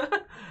Jirachi.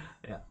 switch.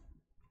 Yeah.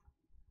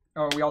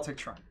 Oh, we all take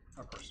Shrine,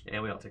 of course.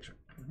 And we all take Shrine.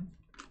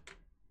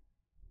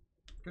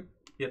 Good.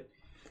 Yep.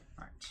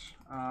 All right.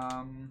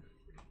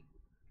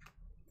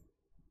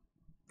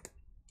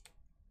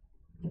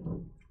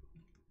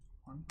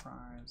 One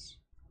prize.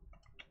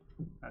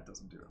 That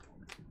doesn't do it for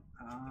me.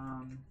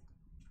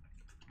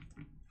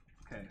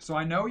 Okay, so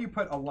I know you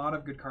put a lot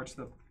of good cards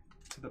to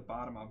the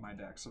bottom of my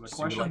deck. So the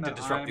question you like that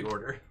to disrupt the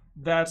order.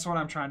 That's what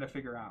I'm trying to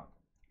figure out.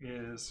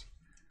 Is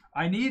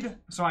I need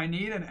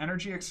an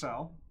Energy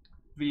Excel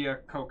via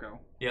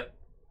Coco. Yep.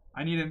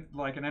 I need an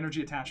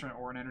energy attachment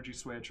or an energy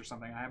switch or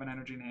something. I have an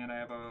energy in hand. I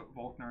have a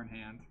Volkner in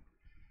hand.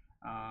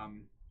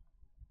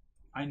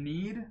 I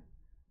need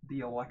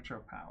the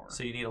Electro Power.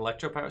 So you need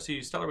Electro Power. So you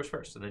use Stellar Wish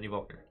first, and then you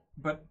Volkner.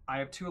 But I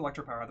have 2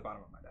 Electro Power at the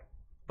bottom of my deck.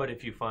 But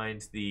if you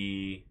find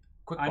the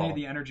Quick Ball, I need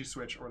the energy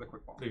switch or the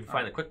Quick Ball. If you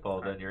find the Quick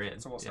Ball, then you're in.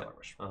 So we'll Stellar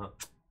Wish.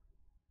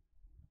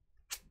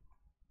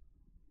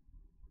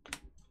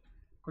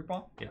 Quick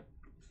Ball? Yeah.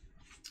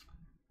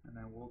 And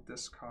then we'll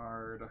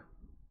discard.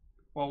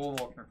 Well, we'll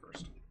Volkner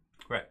first.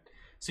 Right.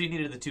 So you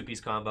needed the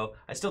 2-piece combo.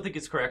 I still think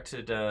it's correct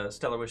to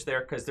Stellar Wish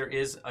there because there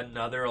is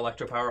another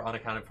Electro Power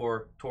unaccounted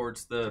for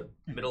towards the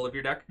middle of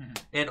your deck,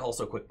 and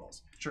also Quick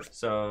Balls. Sure.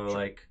 So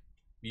like,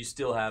 you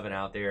still have it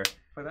out there.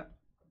 Play that.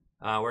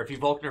 Where if you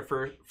Volkner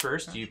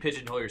first, you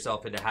pigeonhole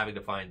yourself into having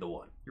to find the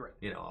one. You're right.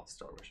 You know, off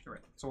Stellar Wish. You're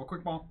right. So we'll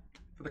Quick Ball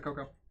for the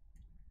Coco.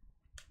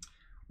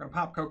 We're gonna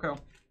pop Coco.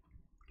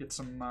 Get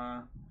some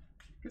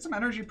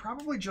energy,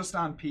 probably just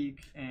on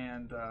Peak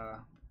and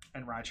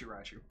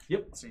Raichu.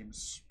 Yep.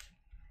 Seems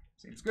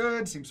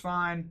good. Seems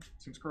fine.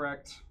 Seems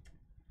correct.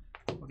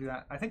 We'll do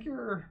that. I think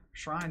your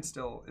Shrine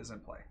still is in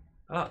play.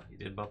 Ah, you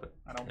did bump it.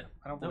 I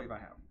don't believe I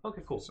have.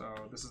 Okay, cool. So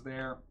this is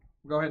there.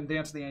 We'll go ahead and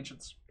dance to the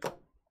Ancients.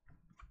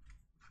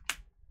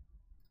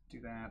 Do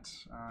that.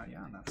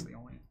 Yeah, and that's the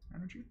only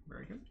energy.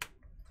 Very good.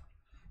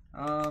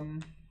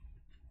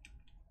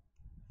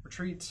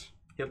 Retreat.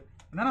 Yep.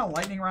 And then a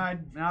Lightning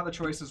Ride. Now the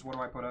choice is, what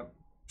do I put up?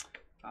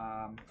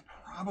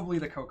 Probably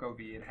the Coco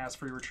V. It has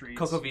free retreats.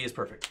 Coco V is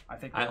perfect. I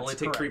think I only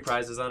take 3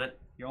 prizes on it.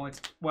 You only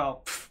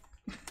well.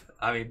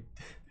 I mean,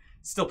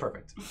 still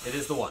perfect. It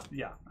is the one.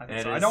 Yeah, I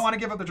think so. I don't want to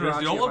give up the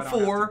Jirachi. You don't want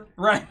 4,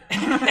 right?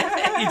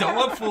 You don't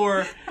want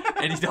 4,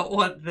 and you don't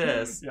want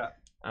this. Yeah.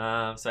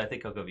 So I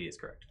think Coco V is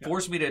correct. Yeah.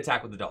 Force me to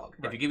attack with the dog.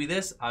 Right. If you give me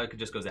this, I could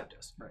just go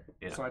Zapdos. Right.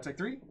 You know? So I take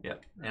 3. Yeah.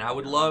 And I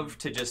would love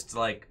to just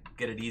like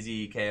get an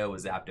easy KO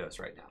with Zapdos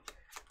right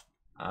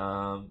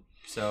now.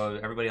 So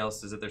everybody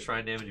else, is it their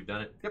Shrine damage? You've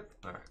done it? Yep.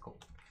 All right, cool.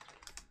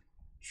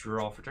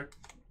 Draw for turn.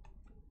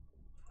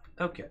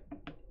 Okay.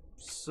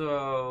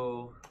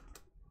 So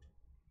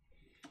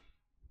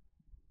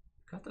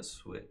got the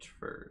switch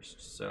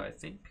first. So I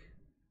think.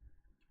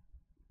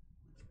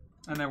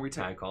 And then we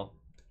take Tag call.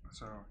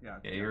 So yeah.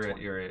 Yeah, you're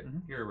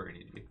where you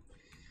need to be.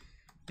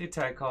 Need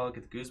tag call,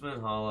 get the Guzma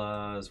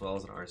Hala as well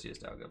as an Arceus,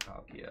 Dialga,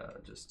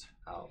 Palkia just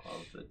out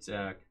of the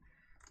deck.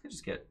 You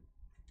just get.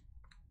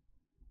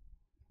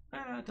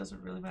 It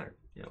doesn't really matter.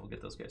 Yeah, we'll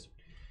get those guys.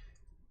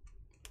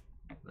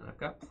 Then I've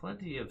got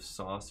plenty of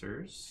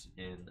saucers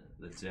in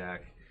the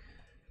deck.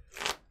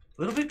 A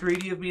little bit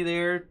greedy of me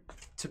there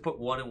to put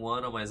 1 and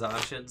 1 on my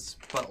Zacians,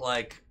 but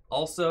like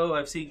also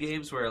I've seen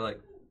games where like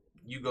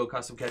you go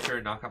custom catcher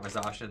and knock out my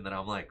Zacian, then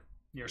I'm like,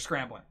 you're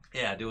scrambling.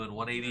 yeah, doing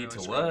 180 Really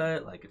to scrambling.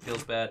 what? Like it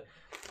feels bad.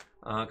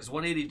 Because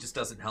 180 just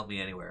doesn't help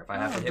me anywhere. If I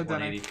have to hit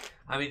 180,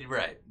 I mean,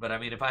 right. But I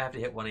mean, if I have to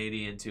hit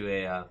 180 into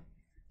a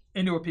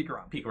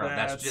Pikarom,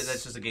 that's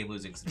just a game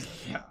losing scenario.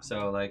 Yeah.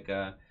 So like,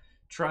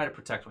 try to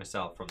protect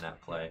myself from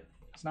that play.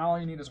 So now all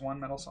you need is one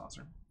metal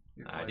saucer.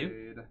 I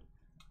do.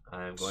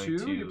 I'm going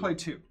to. You played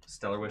 2.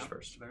 Stellar Wish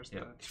first. There's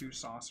the 2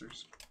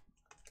 saucers.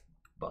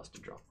 Bust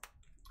and draw. All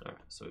right,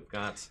 so we've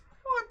got.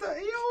 What the?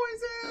 He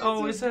always has.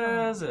 Always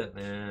has it,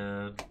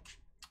 man.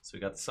 So we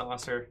got the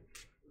saucer.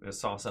 We're gonna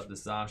sauce up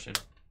this Zacian.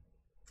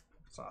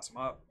 Sauce him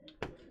up.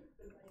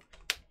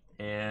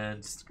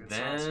 And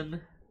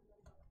then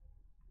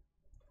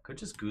could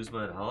just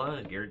Guzma Hala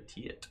and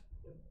guarantee it.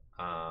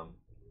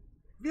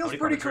 Feels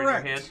pretty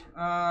correct.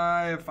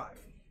 I have 5.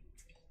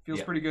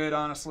 Feels pretty good,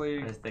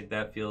 honestly. I think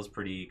that feels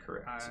pretty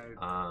correct.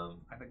 I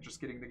think just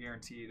getting the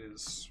guaranteed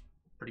is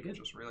pretty good.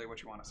 Just really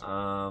what you want to see.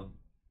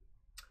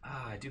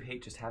 I do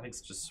hate just having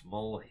such a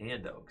small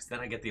hand though, because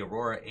then I get the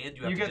Aurora and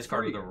you have to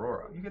discard with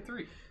Aurora. You get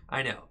 3.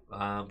 I know,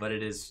 but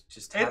it is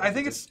just. I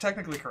think it's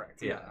technically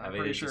correct. Yeah, I'm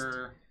pretty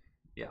sure.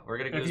 We're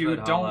gonna. If you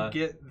don't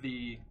get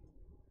the,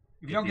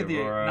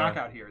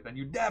 knockout here, then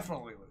you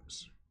definitely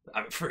lose.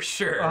 I mean, for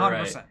sure,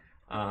 100%.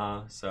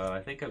 Right? So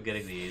I think I'm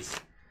getting these.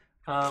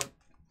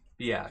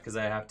 Yeah, because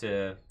I have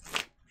to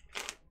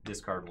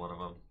discard one of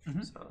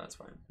them, so that's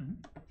fine.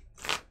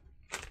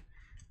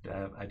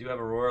 I do have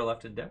Aurora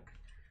left in deck.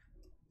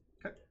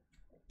 Okay.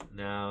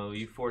 Now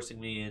you forcing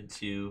me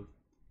into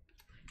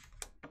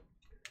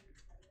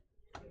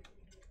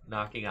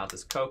knocking out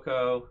this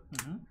Coco.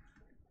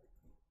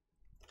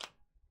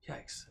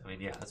 Yikes. I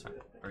mean, yeah, that's fine.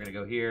 We're going to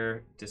go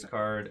here,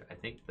 discard, I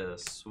think the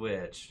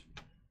switch.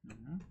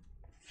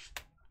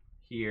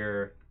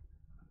 Here.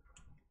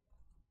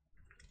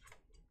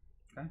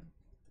 Okay.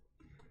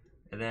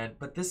 And then,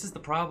 but this is the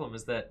problem,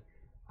 is that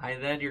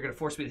you're going to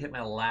force me to hit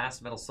my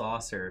last metal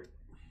saucer.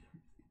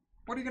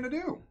 What are you going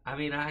to do? I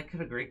mean, I could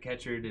have great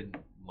catchered in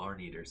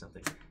Marnie or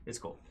something. It's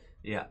cool.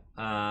 Yeah.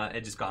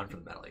 And just gone for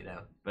the metal,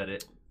 but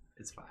it's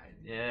fine.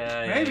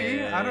 Yeah. Maybe.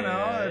 Yeah, I don't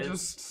know. It's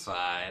just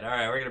fine. All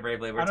right, we're going to Brave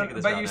Blade. We're taking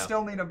this But route you now.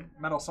 still need a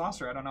metal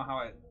saucer. I don't know how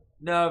it...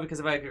 No, because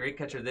if I great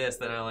catcher this,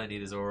 then all I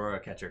need is Aurora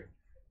catcher.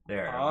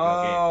 There.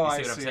 Oh, okay.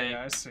 You see what I'm saying?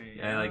 I see.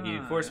 Yeah, like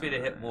you force me to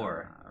hit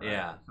more.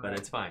 Right, but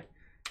it's fine.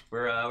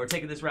 We're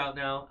taking this route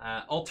now.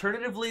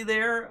 Alternatively,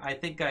 I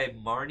think I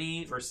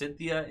Marnie or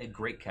Cynthia and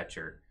great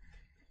catcher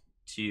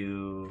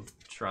to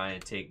try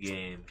and take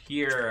game.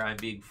 Here, I'm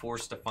being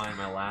forced to find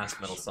my last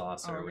metal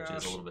saucer, which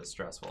is a little bit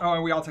stressful. Oh,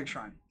 and we all take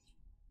Shrine.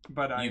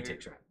 But you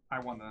take Shrine. I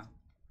won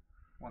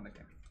the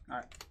game. All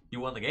right. You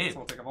won the game. So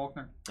we'll take a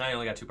Volkner. I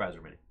only got 2 prizes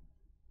remaining.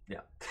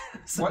 Yeah.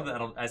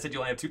 So I said you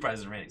only have 2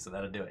 prizes remaining, so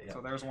that'll do it. Yeah.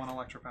 So there's 1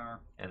 Electropower.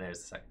 And there's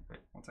the second. Right.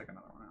 We'll take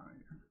another one out of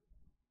here.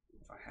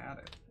 If I had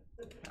it.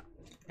 Yeah.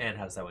 And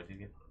how does that work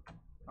again?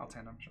 I'll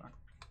tandem shock.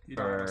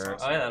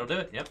 Oh yeah, that'll do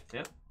it.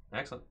 Yep.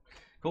 Excellent.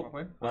 Cool. Well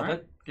played. Well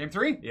played. Game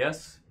 3.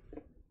 Yes.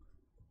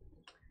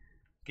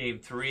 Game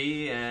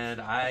 3,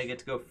 and I get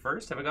to go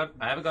first. I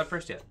haven't gone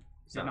first yet.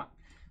 So. You're not.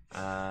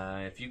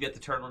 If you get the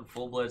turn 1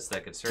 full blitz,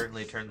 that could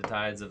certainly turn the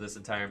tides of this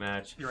entire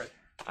match. You're right.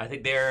 I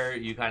think there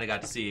you kind of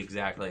got to see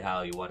exactly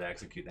how you want to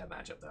execute that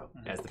matchup, though,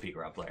 as the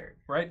Pikarom player.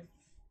 Right.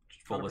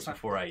 Full blitz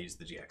before I use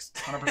the GX.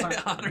 100%.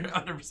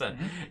 100%.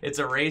 It's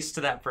a race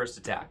to that first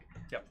attack.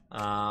 Yep.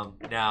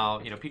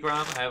 Now,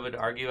 Pikarom, I would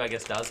argue, I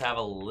guess, does have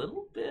a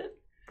little bit.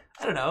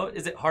 I don't know.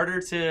 Is it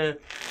harder to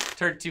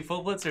turn 2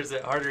 full blitz, or is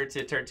it harder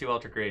to turn 2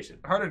 Ultra Creation?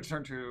 Harder to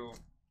turn 2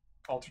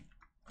 Ultra.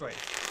 Wait,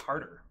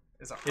 harder.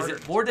 Is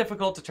it more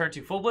difficult to turn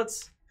 2 full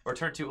blitz or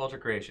turn 2 Ultra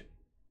Creation?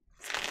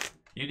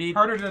 You need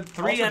harder to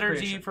 3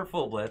 energy for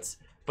full blitz,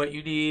 but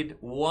you need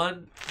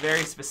 1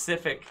 very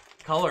specific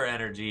color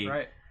energy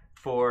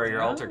for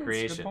your Ultra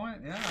Creation. That's a good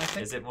point. Yeah, I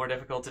think. Is it more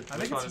difficult to? I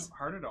think it's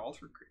harder to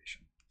Ultra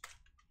Creation.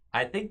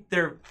 I think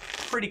they're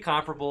pretty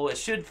comparable. It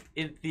should,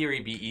 in theory,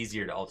 be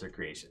easier to Ultra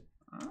Creation.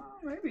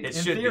 Maybe. It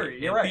should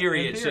be. In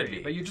theory, it should be.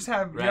 But you just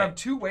have you have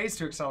 2 ways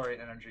to accelerate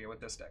energy with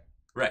this deck.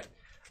 Right.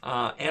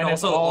 And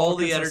also all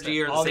the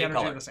energy are the same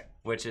color, the same.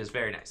 which is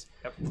very nice.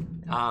 Yep.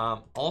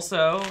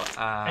 Also,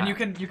 and you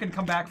can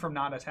come back from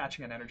not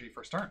attaching an energy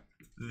first turn.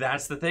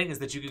 That's the thing, is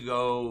that you could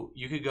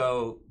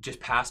go just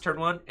past turn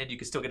 1 and you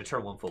could still get a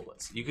turn 1 full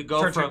blitz. You could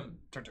go turn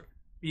 2.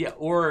 Yeah,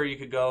 or you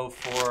could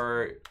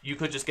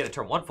just get a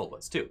turn 1 full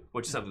blitz too,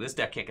 which is something this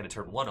deck can't get a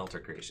turn 1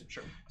 Ultra Creation.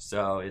 Sure.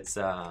 So it's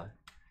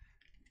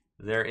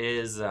there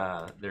is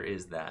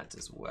that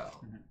as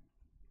well.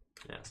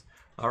 Yes.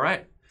 All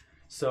right.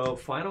 So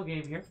final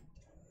game here,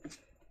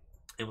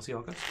 and we'll see how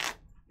it goes.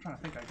 I'm trying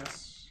to think. I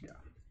guess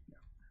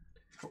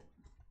Cool.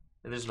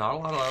 And there's not a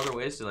lot of other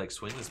ways to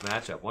swing this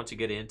matchup. Once you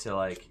get into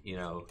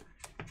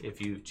if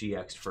you've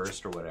GX'd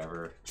first or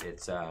whatever,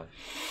 it's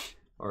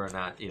or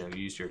not, you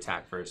used your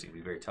attack first, it can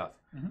be very tough.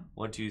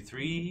 1, 2,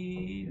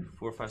 3,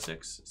 4, 5,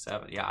 6,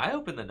 7. Yeah, I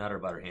open the Nutter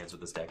Butter hands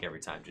with this deck every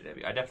time,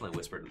 JW. I definitely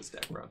whisper to this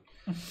deck, bro.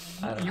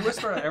 You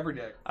whisper to every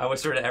deck. I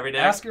whisper to every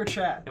deck. Ask your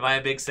chat. Am I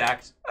a big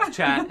sack?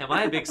 Chat, am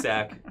I a big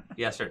sack?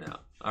 Yes or no?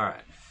 All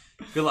right.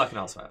 Good luck and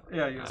also have.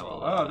 Yeah, you as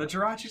well. Oh, the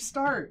Jirachi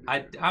start.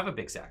 I'm a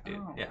big sack, dude.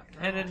 Oh, yeah.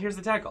 And then here's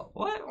the tag call.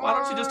 What? Why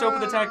don't you just open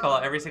the tag call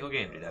every single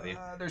game,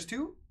 JW? There's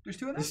two? There's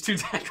two of them? There's 2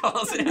 tag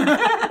calls.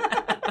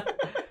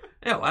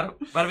 Yeah, why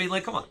don't? But I mean,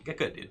 like, come on, get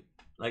good, dude.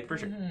 Like, for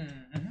sure.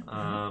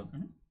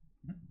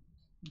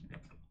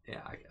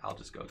 Yeah, I'll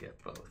just go get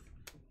both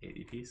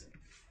ADPs.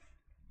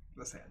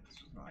 This hand is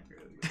just not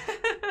good.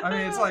 I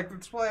mean, it's like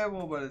it's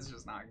playable, but it's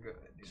just not good.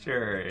 You know?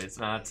 Sure, it's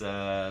not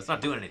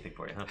doing anything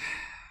for you, huh?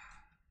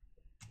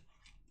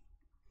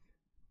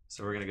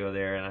 So we're gonna go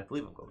there, and I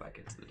believe I'll go back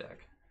into the deck.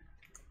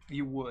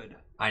 You would.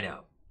 I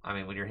know. I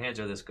mean, when your hands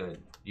are this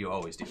good, you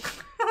always do.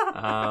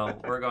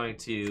 We're going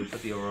to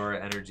put the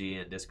Aurora Energy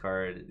and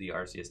discard the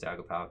Arceus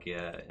Dialga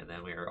Palkia, and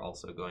then we are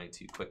also going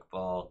to quick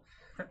ball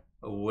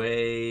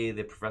away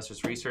the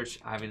Professor's Research.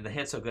 I mean, the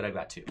hand's so good, I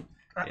got 2.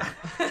 Yeah.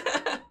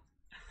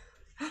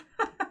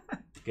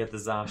 Get the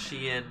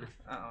Zacian.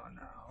 Oh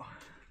no.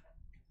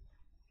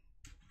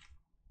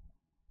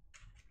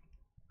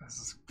 This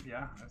is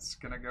it's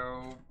gonna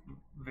go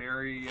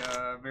very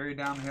very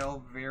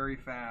downhill, very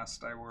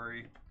fast. I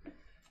worry.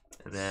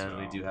 And then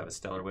we do have a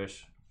Stellar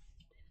Wish.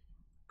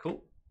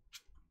 Cool.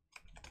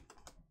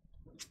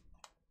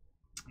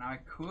 Now I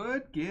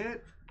could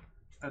get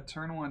a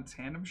turn 1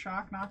 Tandem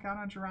Shock knockout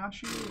on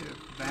Jirachi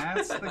if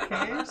that's the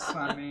case.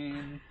 I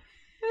mean,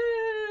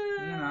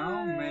 you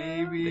know,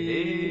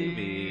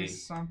 maybe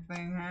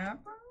something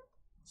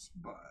happens,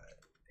 but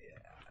yeah,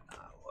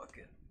 not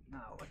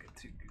looking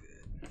too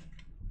good.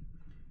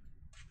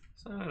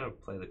 So I'm gonna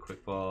play the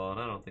quick ball,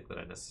 and I don't think that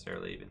I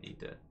necessarily even need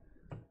to.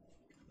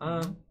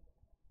 I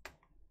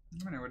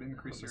mean, it would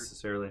increase your.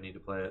 Necessarily need to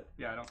play it.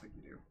 Yeah, I don't think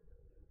you do.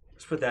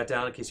 Just put that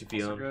down in case you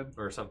feel good.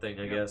 or something,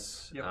 I Yep.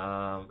 guess. Yep.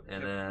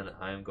 And then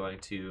I'm going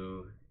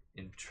to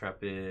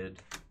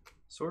Intrepid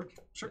Sword.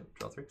 Sure.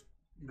 Draw 3.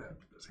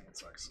 This hand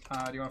sucks.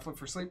 Do you want to flip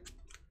for sleep?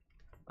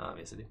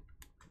 Yes, I do.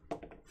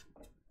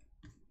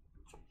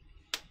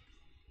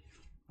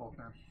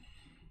 Faulkner.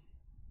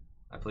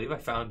 I believe I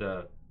found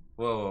a.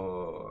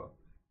 Whoa.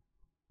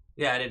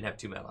 Yeah, I didn't have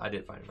 2 metal. I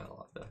did find a metal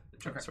off the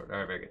Intrepid Sword. All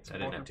right, very good. I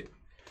didn't have 2.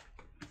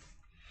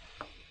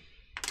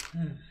 I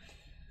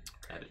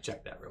had to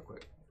check that real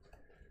quick.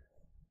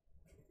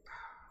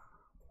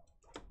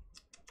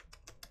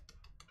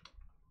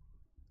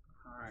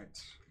 All right.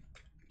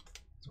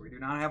 So we do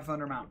not have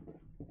Thunder Mountain.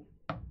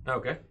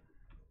 Okay.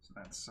 So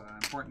that's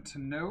important to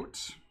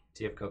note.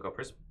 Do you have Cocoa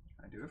Prism?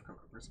 I do have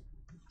Cocoa Prism.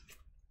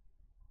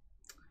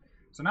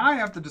 So now I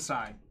have to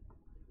decide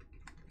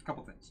a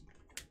couple things.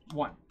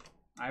 1,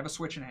 I have a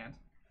switch in hand.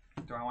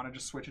 Do I want to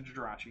just switch into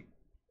Jirachi?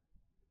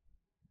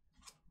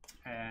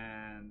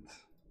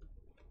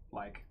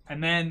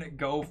 And then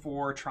go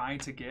for trying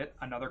to get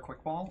another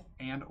Quick Ball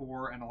and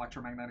or an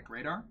Electromagnetic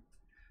Radar?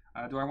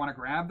 Do I want to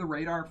grab the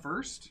Radar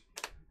first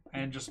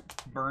and just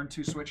burn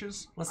 2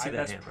 switches? Let's see that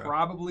that's hand, bro.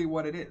 probably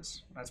what it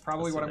is. That's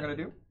probably what I'm going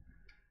to do.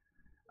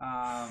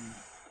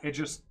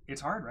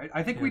 It's hard, right?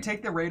 I think we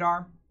take the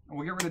Radar, and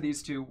we'll get rid of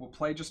these 2. We'll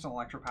play just an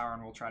Electro Power,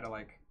 and we'll try to,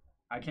 like...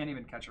 I can't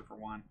even catch it for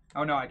 1.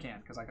 Oh, no, I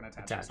can, because I can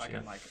attach it. So I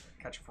can, like,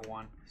 catch it for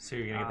 1. So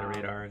you're going to get the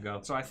Radar and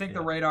go. So I think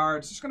the Radar,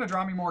 it's just going to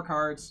draw me more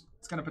cards.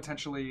 It's going to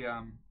potentially...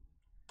 I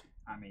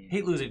mean,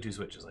 hate losing 2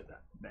 switches like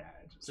that. Yeah,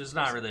 it's just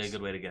not really a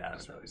good way to get out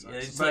of it. Really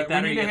Yeah, it's but like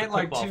that, we or need you to get hit the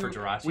quick like ball 2. for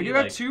Jirachi. We do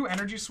have 2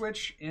 Energy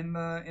Switch in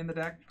the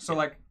deck, so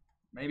like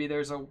maybe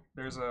there's a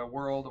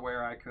world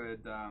where I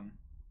could.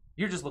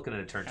 You're just looking at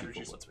a turn 2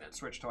 Energy full blitz, man.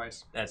 Switch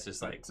twice. That's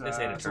just like this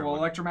ain't a turn so we'll 1.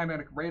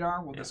 Electromagnetic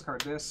Radar. We'll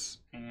discard this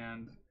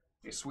and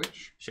a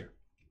switch. Sure.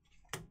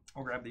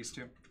 We'll grab these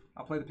 2.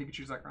 I'll play the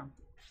Pikachu Zekrom.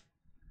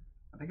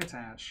 I think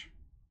attach.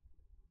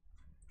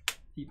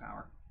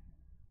 E-Power.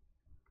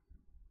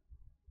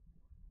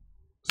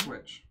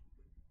 Switch.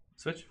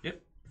 Switch.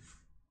 Yep.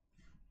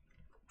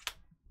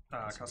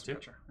 Custom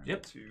Catcher.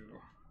 Yep. To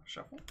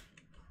shuffle.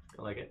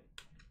 I like it.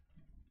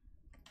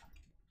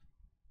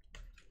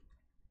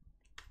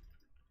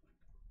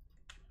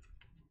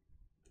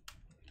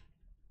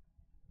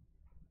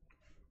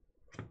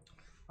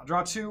 I'll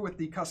draw 2 with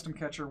the Custom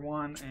Catcher.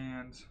 1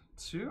 and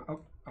 2.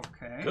 Oh,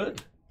 okay.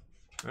 Good.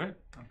 All right.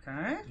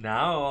 Okay.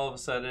 Now all of a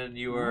sudden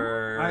you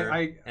are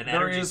an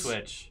energy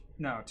switch.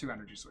 No, 2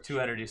 energy switches. 2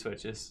 energy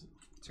switches.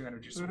 2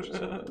 energy switches.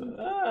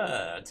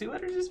 2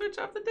 energy switch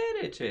off the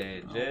data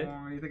change.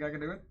 You think I can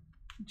do it?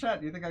 Chat,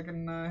 do you think I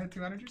can hit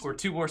 2 energy switches? Or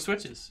 2 more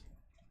switches.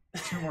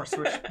 2 more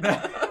switches.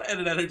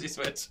 And an energy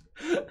switch.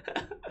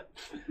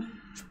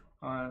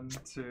 1,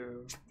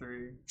 2,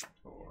 3,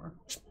 4,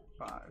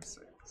 5,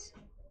 6.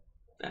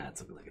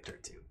 That's looking like a turn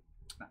 2.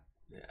 No.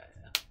 Yeah.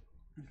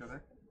 Go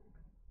there.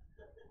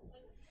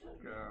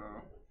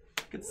 Go.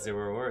 Get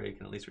 0 or you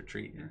can at least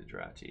retreat into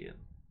Jirachi and,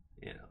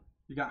 you know.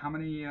 You got how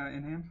many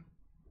in hand?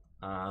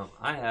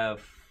 I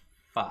have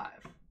 5.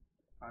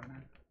 5 in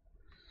hand.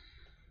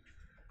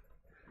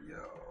 Yo.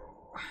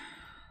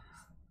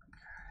 Okay.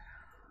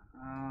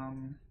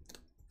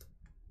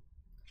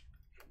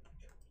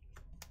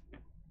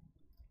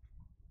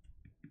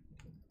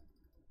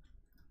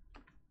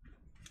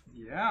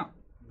 Yeah,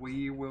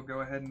 we will go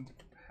ahead and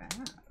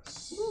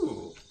pass.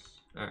 Ooh.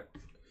 All right.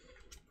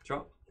 Draw.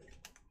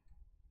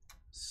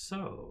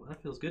 So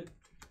that feels good.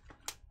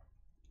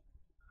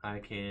 I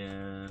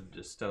can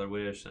just Stellar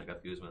Wish, and I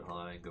got the Guzma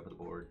Hala and go for the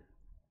board.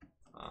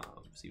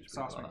 Seems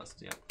pretty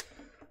lost.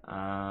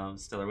 Yeah.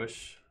 Stellar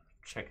Wish.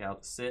 Check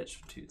out the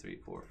Sitch. 2, 3,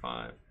 4,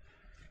 5.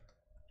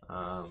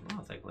 Oh,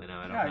 thankfully now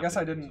I don't. Yeah, I guess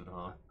I didn't.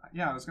 Guzma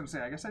Yeah, I was gonna say.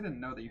 I guess I didn't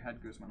know that you had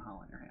Guzma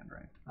Hala in your hand,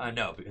 right?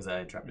 No, because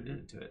I trapped it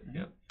into it.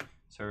 Yep.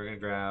 So we're gonna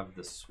grab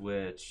the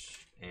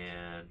Switch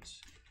and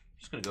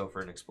just gonna go for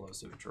an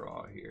explosive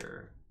draw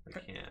here. If I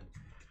can.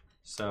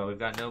 So we've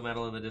got no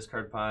metal in the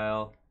discard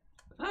pile.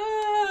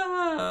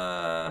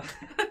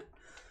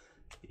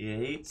 You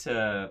hate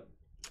to.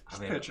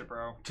 Just pitch it,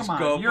 bro. Just Come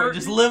on, go for it.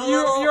 Just live a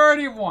little. You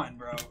already won,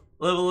 bro.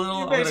 Live a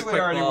little. You basically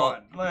already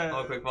won.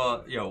 Oh, quick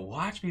ball. Yo,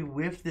 watch me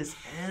whiff this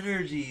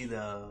energy,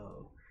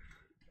 though.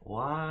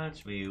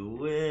 Watch me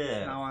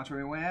whiff. Now watch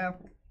me whiff.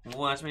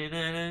 Watch me.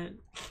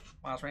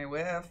 Watch me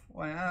whiff.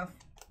 Whiff.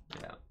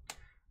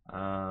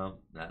 Yeah.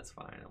 That's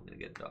fine. I'm gonna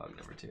get dog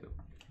number 2.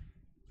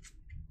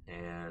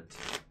 And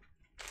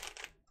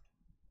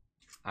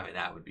I mean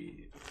that would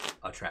be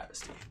a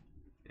travesty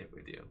if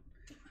we do.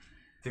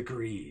 The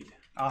greed.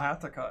 I'll have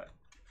to cut.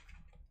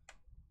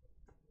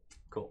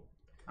 Cool.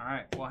 All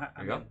right. Well, there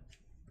you go.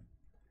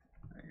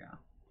 There you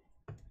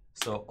go.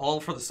 So all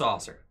for the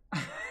saucer.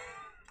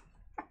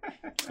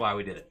 That's why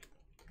we did it.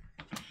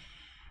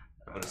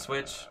 I'm gonna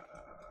switch.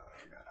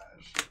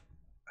 Gosh.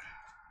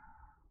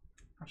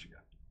 What you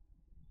got?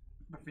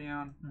 The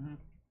Phione.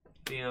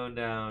 Phione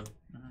down.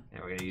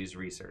 And we're gonna use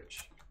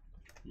research.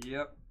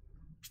 Yep.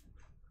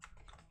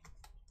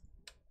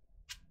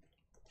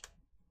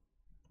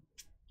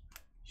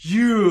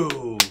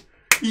 You,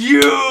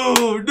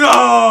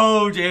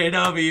 no, JW,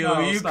 No,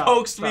 you stop,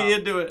 coaxed stop. me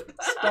into it.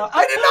 Stop.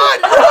 I did not.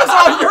 It was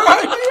on your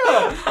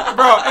idea,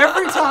 bro.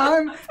 Every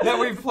time that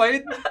we've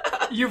played,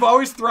 you've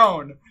always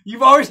thrown.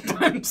 You've always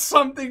done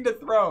something to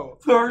throw.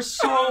 There's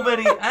so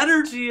many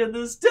energy in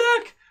this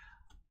deck.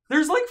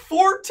 There's like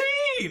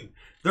 14.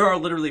 There are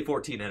literally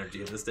 14 energy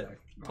in this deck.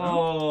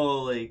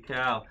 Holy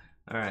cow!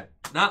 All right.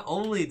 Not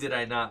only did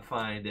I not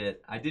find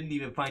it, I didn't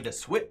even find a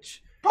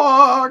switch.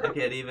 Fuck. I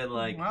can't even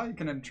like. Well, you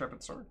can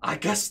intrepid sword. I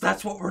guess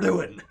that's what we're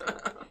doing.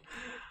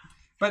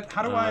 But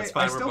how do I? It's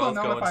fine. I still don't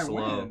know if I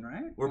win,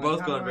 right? We're Like,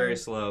 both how going do very I,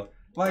 slow.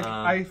 Like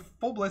I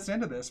full blitz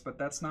into this, but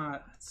that's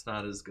not. It's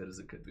not as good as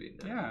it could be.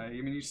 No. Yeah, I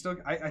mean, you still.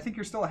 I think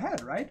you're still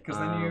ahead, right? Because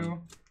then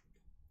you.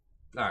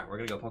 All right, we're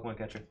gonna go Pokemon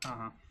Catcher.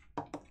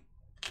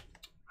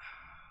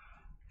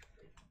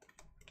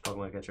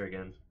 Pokemon Catcher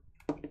again.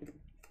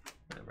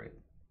 Right.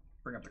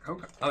 Bring up the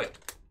Coca. Oh yeah.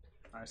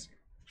 I see.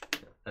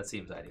 Yeah, that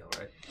seems ideal,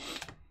 right?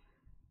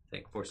 I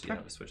think force you to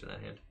have a switch in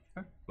that hand,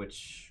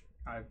 which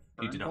I've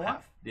you do not a have.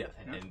 lot. Yeah,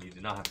 and you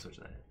do not have a switch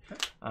in that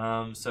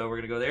hand. So we're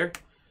gonna go there.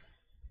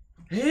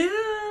 Yeah,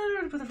 we're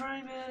gonna put the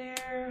frying pan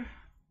here.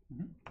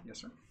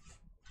 Yes, sir.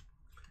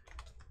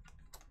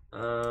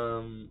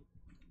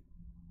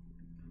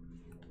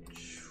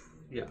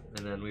 Yeah,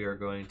 and then we are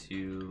going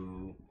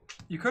to.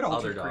 You could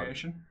alter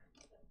creation.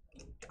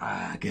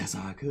 I guess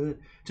I could.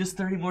 Just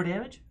 30 more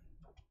damage?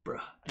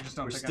 Bruh. You just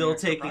don't We're take still any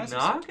extra taking prizes.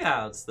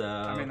 knockouts, though.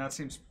 I mean, that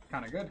seems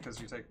kind of good because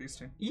you take these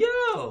two.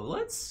 Yo,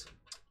 let's...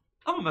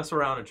 I'm gonna mess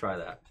around and try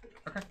that.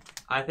 Okay.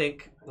 I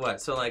think,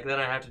 what, so like then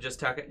I have to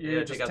just take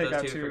Just out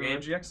those two for game?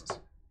 GXs.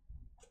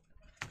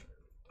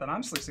 That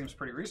honestly seems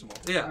pretty reasonable.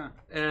 Yeah.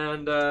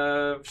 And,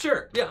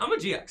 sure. Yeah, I'm a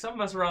GX. I'm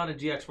gonna mess around in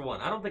GX for 1.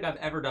 I don't think I've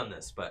ever done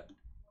this, but...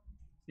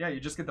 Yeah, you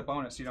just get the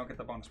bonus. You don't get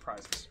the bonus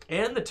prizes.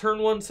 And the turn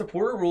 1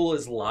 supporter rule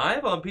is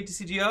live on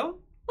PTCGO.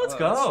 Let's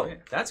go.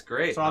 That's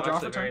great. So I'll I'm draw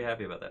actually for turn? very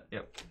happy about that.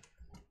 Yep.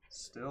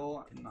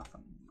 Still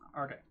nothing.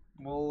 Okay.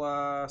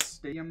 We'll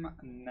Stadium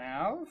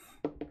Nav.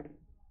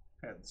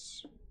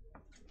 Heads.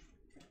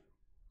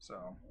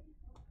 So,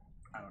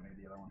 I don't need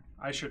the other one.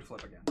 I should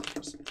flip again.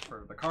 Just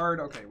for the card.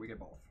 Okay, we get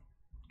both.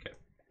 Okay.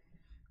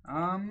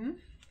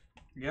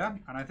 Yeah,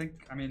 and I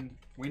think, I mean,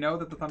 we know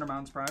that the Thunder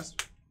Mountain's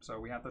prized, so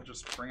we have to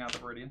just bring out the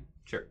Viridian.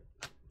 Sure.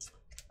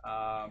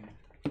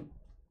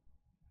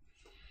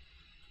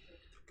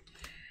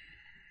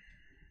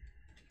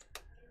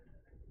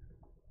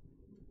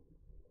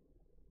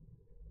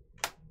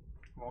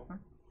 Vulcan.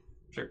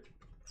 Sure.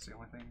 That's the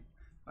only thing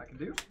I can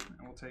do.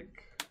 And we'll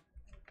take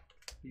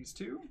these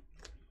two.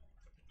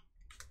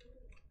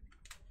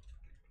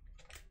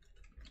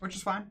 Which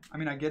is fine. I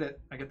mean, I get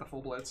it. I get the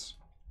full blitz.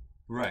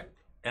 Right.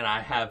 And I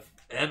have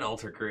an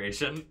alter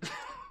creation.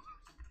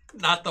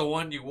 Not the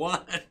one you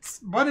want.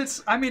 But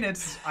it's, I mean,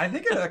 it's, I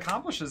think it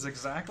accomplishes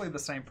exactly the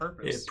same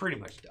purpose. It pretty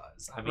much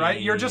does. I mean,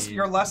 right?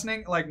 You're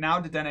lessening, like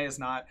now Dedenne is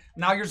not,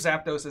 now your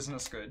Zapdos isn't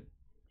as good,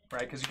 right?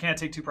 Because you can't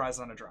take 2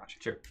 prizes on a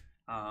Jirachi. Sure.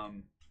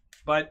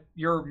 But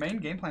your main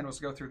game plan was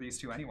to go through these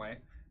 2 anyway.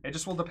 It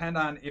just will depend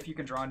on if you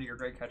can draw into your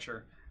Great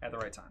Catcher at the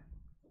right time.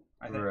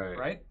 I think,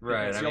 right?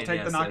 Right. Because you'll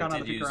take the knockout on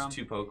the Pikarom. I Pikarom. did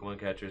use 2 Pokemon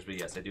catchers, but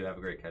yes, I do have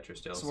a Great Catcher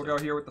still. So we'll go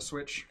here with the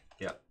switch.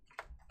 Yeah.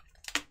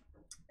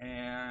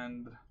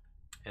 And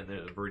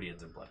the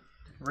Viridian's in play.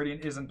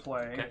 Viridian is in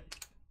play. Okay.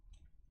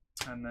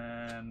 And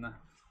then,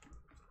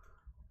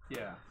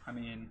 yeah, I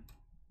mean,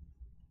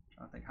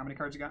 I think how many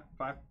cards you got?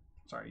 5?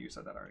 Sorry, you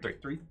said that already.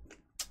 3.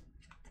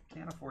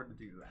 Can't afford to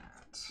do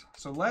that.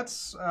 So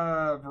let's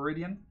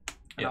Viridian,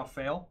 and I'll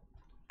fail.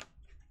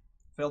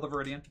 Fail the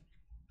Viridian.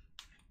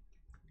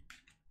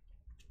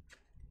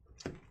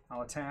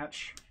 I'll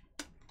attach.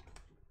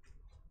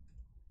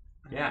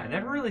 Yeah, I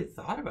never really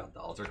thought about the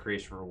Alter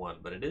Creation for 1,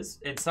 but it is,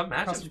 in some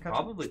matchups,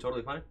 probably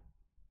totally fine.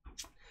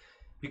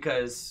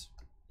 Because,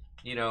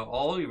 you know,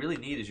 all you really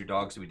need is your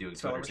dogs to be doing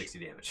 260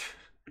 damage.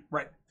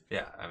 Right.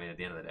 Yeah, I mean, at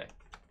the end of the day.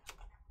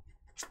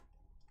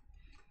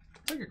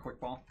 Take a quick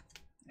ball.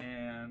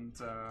 And,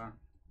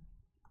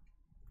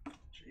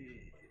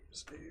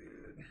 jeez,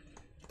 dude.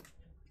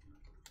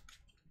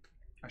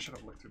 I should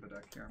have looked through the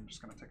deck here. I'm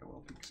just going to take a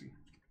little peek-see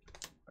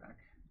back.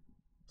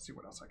 See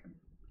what else I can.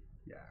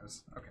 Yeah, it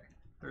was, okay.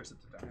 There's a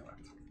Dedenne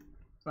left.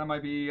 So that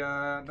might be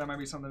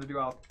something to do.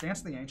 I'll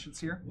dance the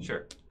Ancients here.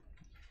 Sure.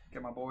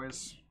 Get my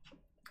boys.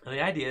 And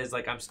the idea is,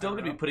 like, I'm still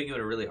going to be putting you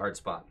in a really hard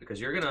spot because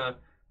you're going to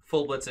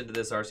full blitz into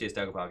this Arceus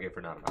Dialga Palkia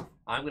for not enough.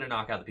 I'm going to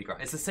knock out the Pikarom.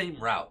 It's the same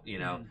route, you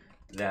know,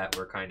 that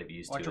we're kind of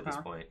used to at this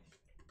point.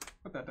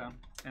 Put that down,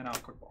 and I'll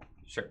quick ball.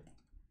 Sure.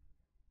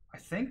 I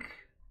think,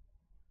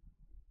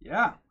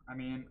 yeah. I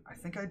mean, I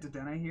think I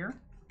Dedenne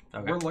here.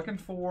 Okay. We're looking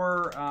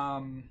for,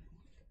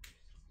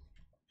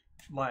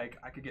 like,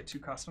 I could get 2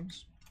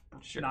 customs,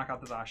 knock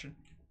out the Zacian.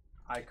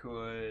 I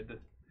could,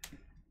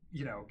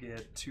 you know,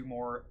 get 2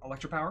 more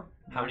Electro Power.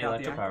 How many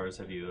Electro Powers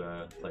have you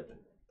played?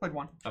 Played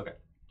 1. Okay,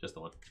 just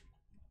the 1.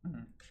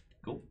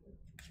 Cool.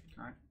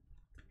 All right.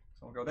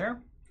 So we'll go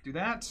there. Do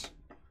that.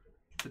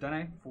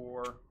 Dedenne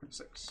for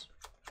 6.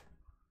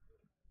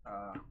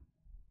 5,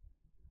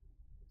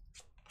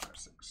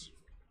 6.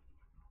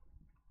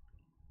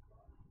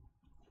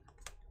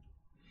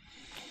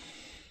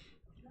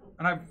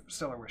 And I've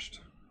Stellar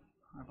Wished.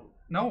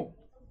 No,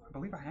 I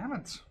believe I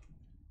haven't.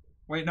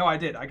 Wait, no, I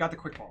did. I got the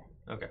quick ball.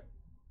 Okay.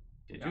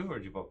 Did you, or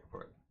did you bulk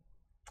for it?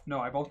 No,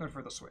 I bulked it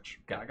for the Switch.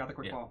 Okay. I got the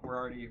quick ball. We've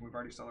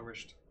already Stellar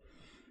Wished. Is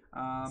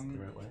it the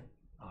right way?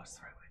 Oh, it's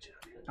the right way,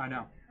 JW. I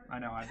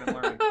know. I've been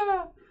learning.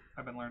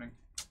 I've been learning.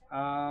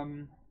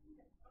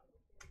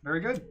 Very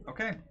good.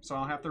 Okay, so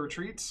I'll have to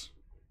retreat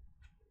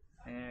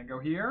and go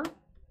here,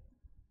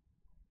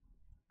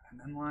 and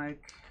then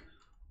like.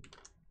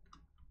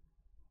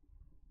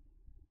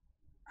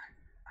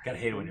 Gotta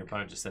hate it when your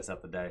opponent just sets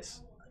out the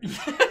dice.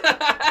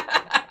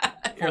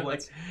 you're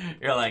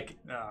like,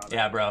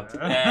 yeah, bro.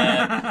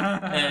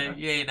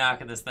 You ain't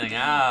knocking this thing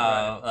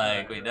out.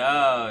 We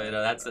know. You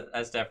know,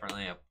 that's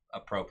definitely a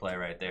pro play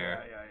right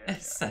there. Yeah.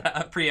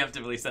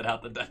 Preemptively set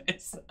out the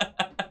dice.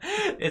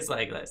 It's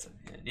like, listen,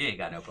 you ain't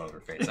got no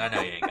poker face. I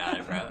know you ain't got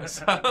it, bro.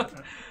 So,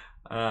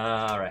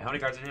 all right, how many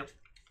cards in here?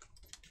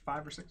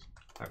 5 or 6.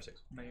 5 or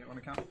 6. Let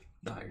me count.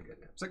 No, you're good,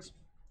 man. 6.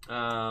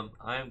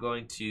 I am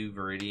going to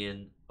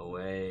Viridian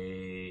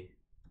away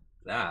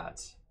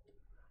that,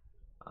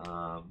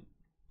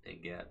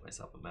 and get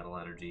myself a Metal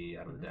Energy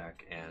out of the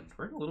deck, and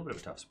we're in a little bit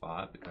of a tough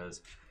spot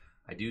because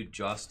I do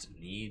just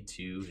need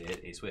to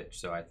hit a switch.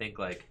 So I think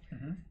like,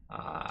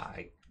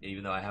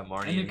 even though I have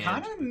Marnie, and you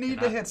kind of need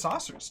to hit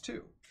saucers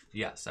too.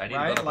 Yes, I need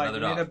to build up another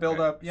dog. You need to build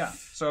up, yeah.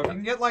 So if you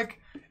can get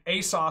like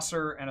a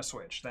saucer and a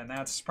switch, then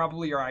that's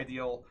probably your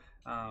ideal.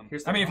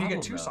 Here's the problem, if you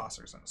get 2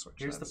 saucers and a switch.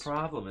 Here's the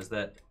problem is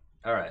that,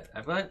 all right,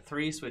 I've got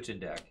 3 switch in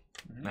deck,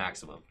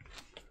 maximum.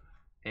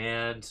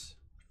 And...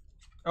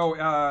 Oh,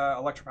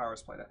 Electro Power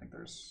is played, I think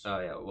there's... Oh,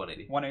 yeah,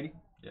 180. 180?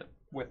 Yep.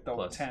 With the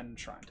plus 10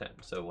 shrine. 10,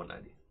 so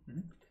 190.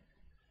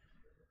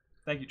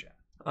 Thank you, Chad.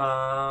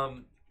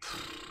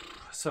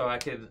 So I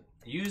could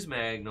use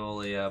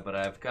Magnolia, but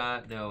I've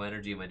got no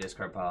energy in my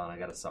discard pile, and I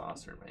got a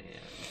saucer in my hand.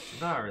 I'm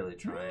not really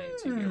trying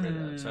to get rid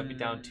of it. So I'd be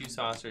down 2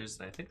 saucers,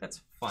 and I think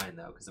that's fine,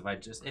 though, because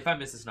if I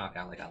miss this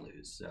knockout, like, I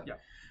lose. So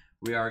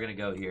we are going to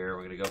go here.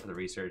 We're going to go for the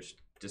research,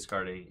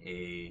 discarding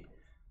a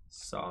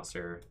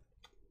saucer.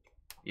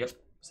 Yep,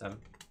 7,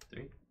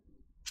 3,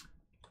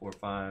 4,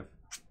 5,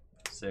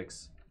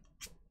 6,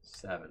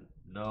 7.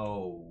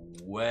 No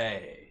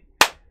way.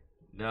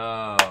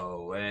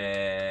 No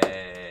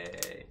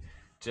way.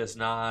 Just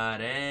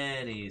not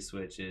any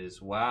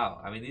switches.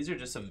 Wow. I mean, these are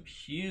just some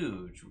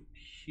huge,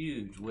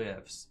 huge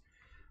whiffs.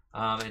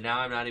 And now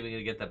I'm not even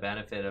going to get the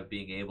benefit of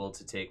being able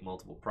to take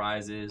multiple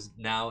prizes.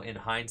 Now, in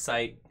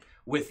hindsight,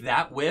 with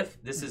that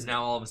whiff, this is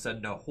now all of a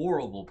sudden a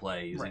horrible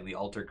play using the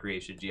Alter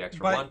Creation GX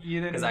for 1.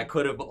 Because I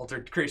could have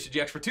Altered Creation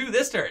GX for 2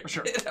 this turn.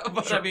 Sure.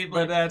 But sure. I mean,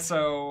 like, but that's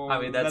so. I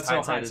mean, that's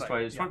hindsight. So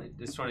It's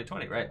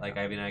 2020, right? Like,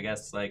 I mean, I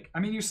guess, like. I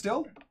mean, you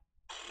still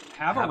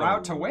have a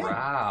route to win.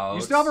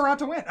 You still have a route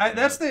to win.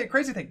 That's the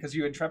crazy thing, because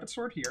you Intrepid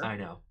Sword here. I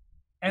know.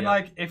 And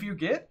like, if you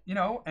get, you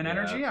know, an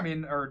energy, I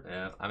mean, or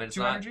I mean, it's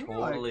 2 not energy,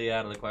 totally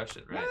out of the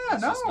question, right? Yeah,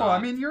 it's no, I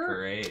mean,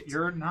 great.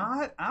 you're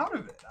not out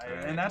of it,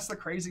 and that's the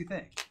crazy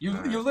thing.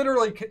 You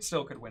literally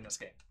still could win this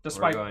game,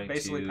 despite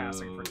basically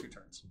passing for 2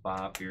 turns.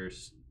 Bop your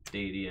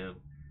stadium,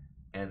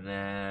 and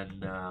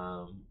then,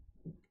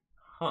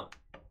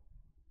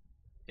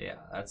 yeah,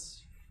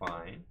 that's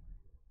fine.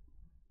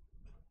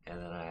 And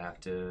then I have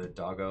to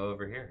doggo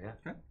over here,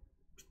 yeah. Okay.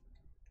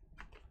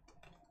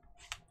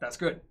 That's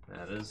good.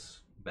 That is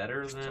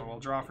better than... So we'll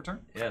draw for turn?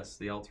 Yes,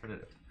 the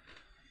alternative.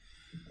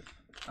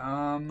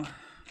 I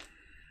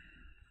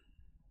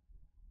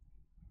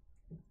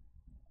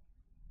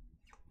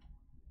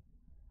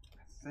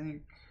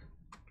think.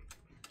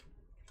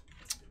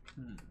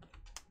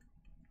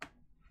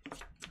 I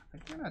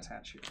think I'm gonna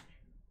attach here.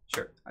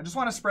 Sure. I just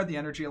want to spread the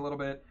energy a little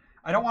bit.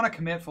 I don't want to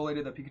commit fully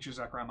to the Pikachu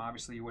Zekrom.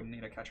 Obviously, you wouldn't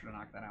need a catcher to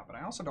knock that out, but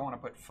I also don't want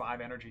to put 5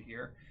 energy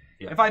here.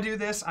 Yeah. If I do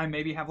this, I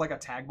maybe have like a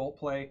Tag Bolt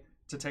play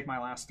to take my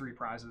last 3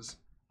 prizes.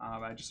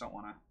 But I just don't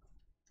want to.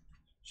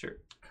 Sure.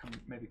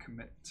 Maybe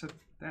commit to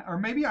that, or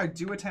maybe I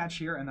do attach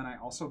here and then I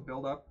also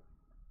build up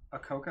a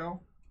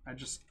Coco. I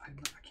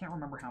can't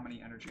remember how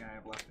many energy I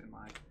have left in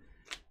my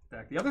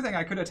deck. The other thing,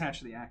 I could attach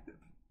to the active,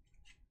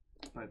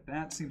 but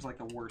that seems like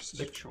the worst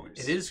choice.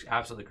 It is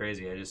absolutely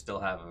crazy. I just still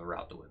have a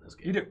route to win this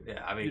game. You do.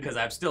 Yeah, I mean, because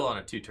I'm still on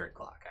a 2-turn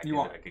clock. I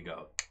could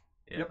go.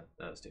 Yeah, yep.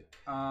 Those 2.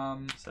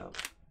 So.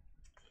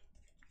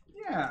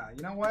 Yeah,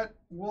 you know what?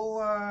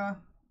 We'll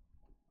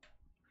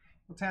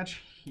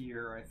attach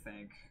here, I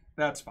think.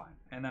 That's fine.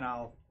 And then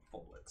I'll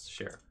full blitz.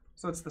 Sure.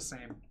 So it's the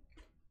same.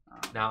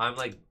 Now I'm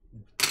like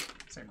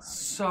same routing.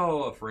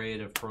 So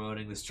afraid of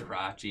promoting this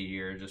Jirachi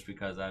here just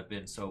because I've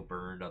been so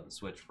burned on the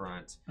Switch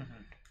front.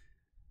 Mm-hmm.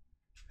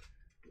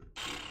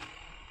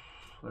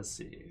 Let's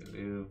see.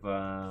 We've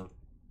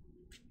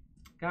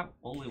got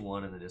only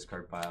 1 in the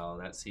discard pile.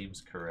 That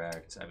seems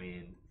correct. I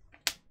mean,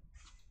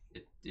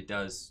 it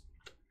does.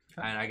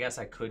 Okay. And I guess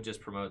I could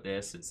just promote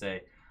this and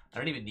say, I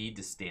don't even need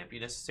to stamp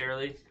you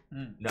necessarily.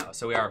 Mm. No,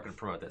 so we are going to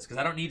promote this because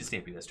I don't need to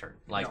stamp you this turn.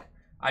 Like, no.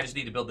 I just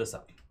need to build this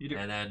up. You do.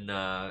 And then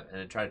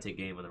try to take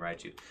game on the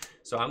Raichu.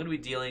 So I'm going to be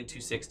dealing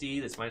 260.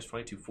 That's minus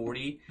 20,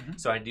 240. Mm-hmm.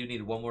 So I do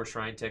need 1 more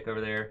Shrine Tech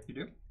over there. You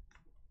do?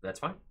 That's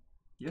fine.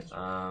 Yes.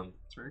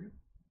 That's very good.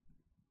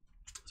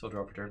 So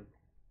draw for turn.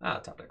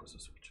 Top deck was a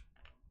switch.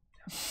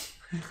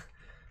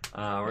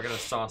 We're going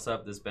to sauce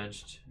up this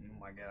bench. Oh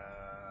my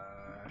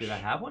gosh. Did I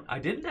have one? I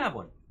didn't have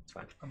one. It's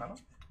fine. A metal?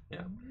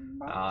 Yeah.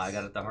 I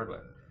got it the hard way.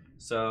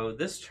 So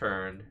this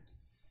turn,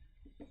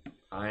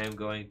 I am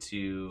going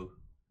to...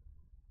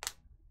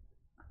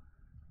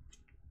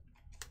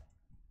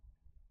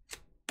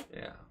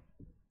 Yeah.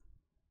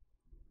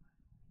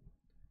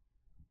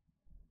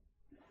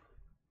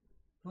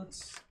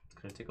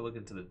 Can I take a look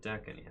into the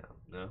deck anyhow?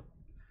 No?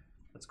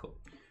 That's cool.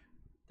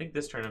 I think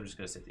this turn I'm just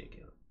going to Cynthia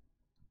Caitlyn.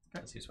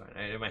 That seems fine.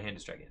 My hand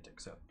is gigantic,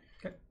 so.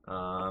 Okay.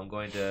 I'm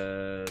going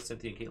to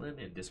Cynthia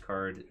Caitlyn and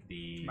discard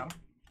the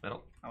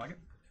metal. I like it.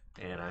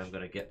 And I'm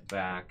going to get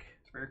back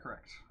It's very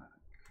correct.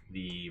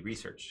 the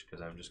research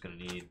because I'm just going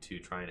to need to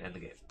try and end the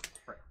game.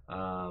 Right.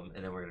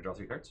 And then we're going to draw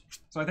 3 cards.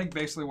 So I think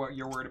basically what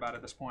you're worried about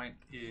at this point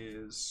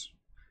is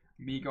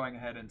me going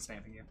ahead and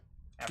stamping you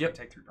after you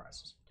take 3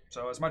 prizes.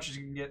 So as much as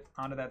you can get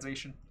onto that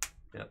Zacian.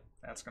 Yep.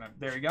 That's gonna.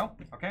 There you go.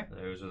 Okay.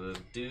 Those are the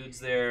dudes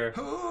there.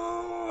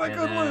 Oh, I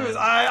could lose.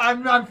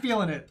 I'm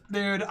feeling it,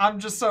 dude. I'm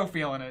just so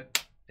feeling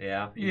it.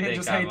 Yeah. You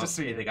just hate to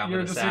see it.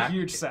 You're just a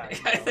huge sack.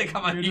 I think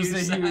I'm a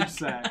huge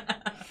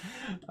sack.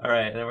 All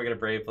right, and then we're gonna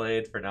Brave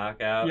Blade for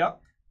knockout.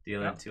 Yep.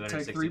 Dealing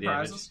 260 Take 3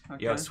 damage. prizes.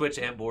 Okay. Yo, switch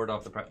and board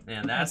off the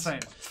man. That's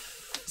insane.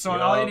 So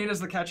all you need is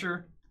the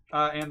catcher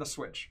and the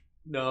switch.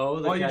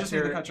 No, you just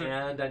need the catcher.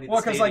 And I need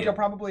because like you'll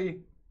probably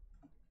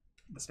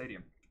the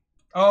stadium.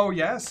 Oh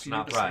yes, it's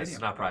not prized.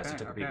 It's not prized. You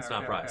took a peek. It's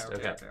not prized.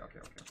 Okay.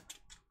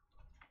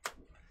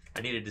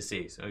 I needed to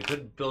see, so we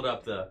couldn't build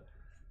up the,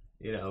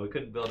 we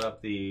couldn't build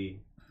up the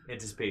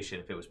anticipation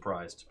if it was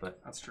prized. But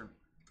that's true.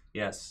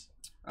 Yes.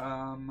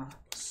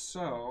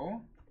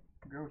 So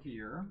go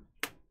here.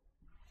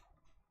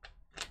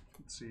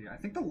 Let's see. I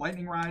think the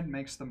lightning ride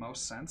makes the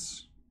most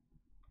sense.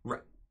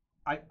 Right.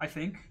 I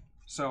think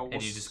so.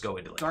 And you just go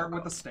into like start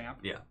with the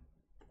stamp. Yeah.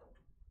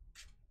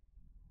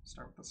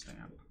 Start with the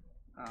stamp.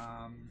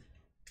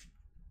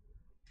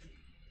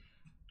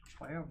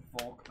 Play a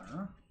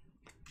Volkner.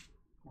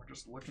 We're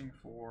just looking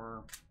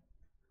for.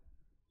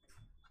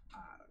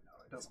 I don't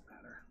know. It doesn't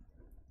matter.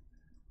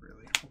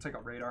 Really. We'll take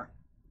a radar.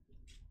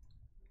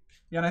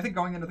 Yeah, and I think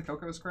going into the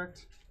Coco is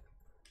correct.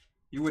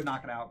 You would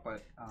knock it out,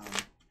 but.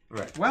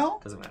 Right.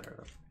 Well. Doesn't matter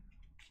though.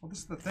 Well, this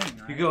is the thing,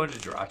 right? You go into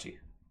Jirachi.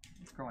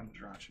 Let's go into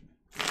Jirachi.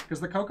 Because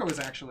the Coco is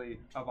actually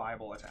a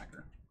viable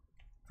attacker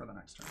for the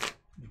next turn.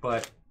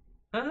 But.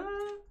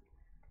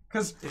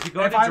 Because if you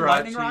go into Jirachi.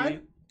 Lightning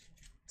Ride,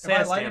 say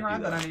if I Lightning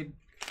Ride, then I need.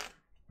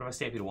 What if I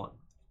stamp you to 1?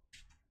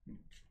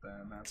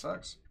 Then that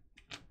sucks.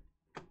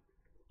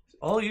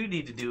 All you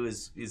need to do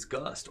is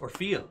Gust or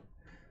Phione.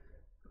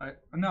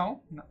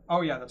 No.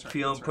 Oh yeah, that's right.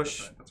 Phione that's right,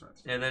 push, that's right.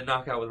 and then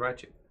knock out with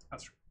Raichu.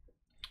 That's true.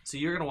 So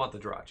you're gonna want the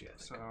Jirachi, I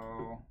think.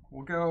 So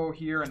we'll go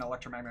here and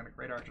electromagnetic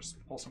radar.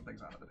 Just pull some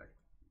things out of the deck.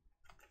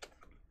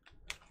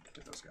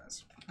 Get those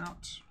guys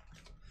out.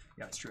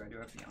 Yeah, it's true. I do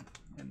have Phione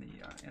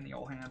in the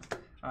old hand.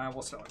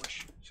 We'll Stellar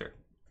Wish. Sure.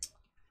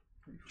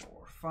 3,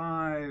 4,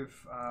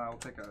 5. I'll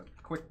take a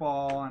quick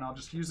ball and I'll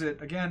just use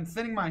it again,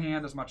 thinning my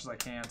hand as much as I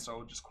can. So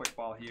we'll just quick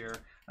ball here.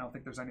 I don't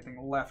think there's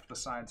anything left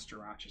besides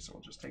Jirachi, so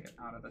we'll just take it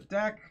out of the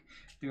deck.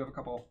 Do have a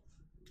couple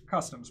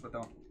customs, but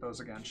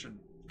those again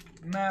shouldn't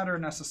matter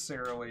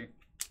necessarily.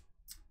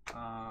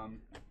 I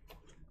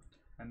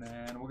And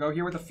then we'll go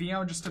here with the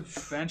Phione just to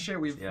bench it.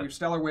 We've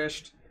Stellar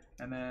Wished.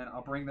 And then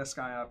I'll bring this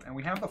guy up. And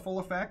we have the full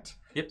effect.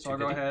 Yep, so I'll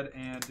go ahead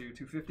and do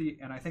 250.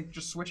 And I think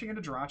just switching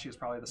into Jirachi is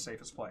probably the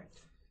safest play.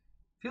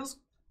 Feels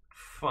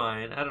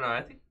fine. I don't know.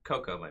 I think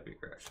Coco might be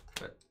correct.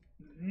 But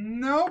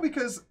no,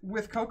 because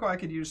with Coco, I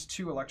could use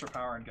 2 Electro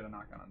Power and get a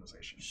knockdown on the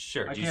Zacian.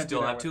 Sure. Do you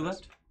still have 2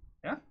 left?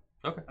 Yeah.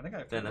 Okay. I think I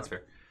have 2 Then that's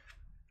fair.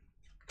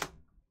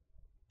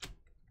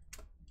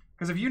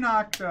 Because if you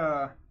knock,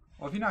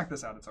 if you knock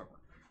this out, it's over.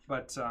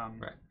 But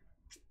right.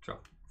 Sure.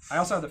 I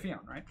also have the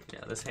Phione, right?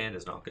 Yeah, this hand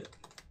is not good.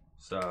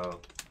 So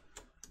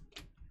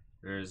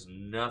there's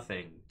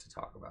nothing to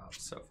talk about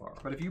so far.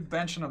 But if you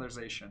bench another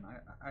Zacian,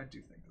 I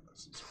do think that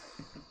this is.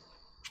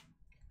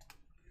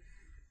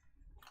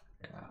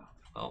 Yeah.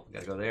 Well, we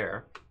gotta go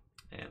there,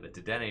 and the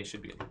Dedenne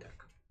should be in the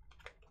deck.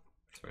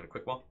 So we're gonna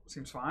quick ball.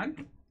 Seems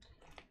fine.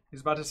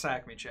 He's about to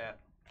sack me, chat.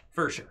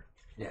 For sure.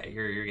 Yeah,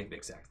 you're getting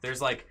big sacked.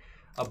 There's like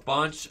a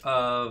bunch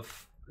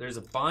of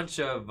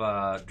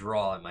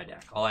draw in my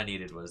deck. All I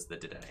needed was the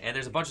Dedenne. And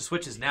there's a bunch of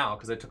switches now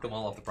because I took them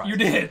all off the prize. You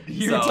did.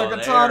 You took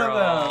a ton of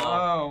them.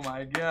 Oh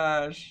my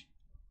gosh.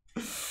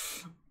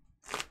 Yes.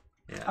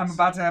 I'm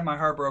about to have my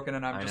heart broken,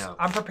 and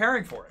I'm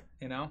preparing for it.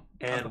 You know.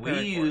 And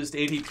we used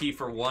ADP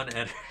for 1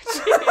 energy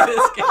in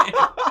this game.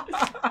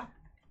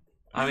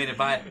 I mean,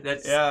 if I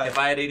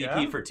had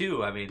ADP for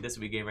 2, I mean, this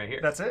would be game right here.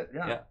 That's it.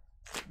 Yeah.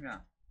 Yeah.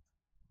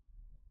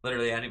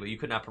 Literally anybody. You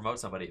could not promote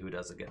somebody who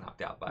doesn't get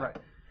knocked out by.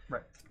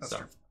 Right. That's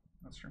true.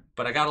 That's true.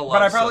 But I got a lot.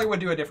 But I probably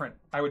would do a different.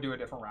 I would do a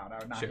different route. I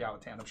would knock you out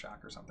with Tandem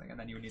Shock or something, and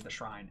then you would need the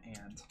Shrine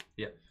and.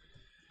 Yeah.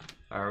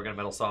 All right, we're gonna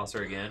Metal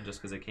Saucer again,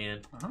 just because I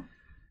can.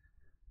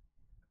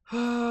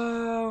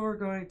 We're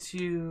going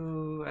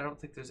to. I don't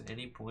think there's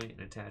any point in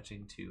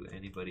attaching to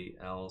anybody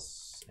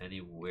else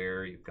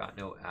anywhere. You've got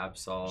no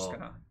Absol. Just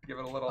gonna give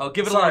it a little. Oh,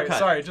 give it a little cut.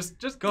 Sorry,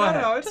 just go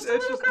ahead. No, it's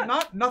just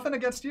nothing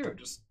against you.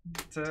 Just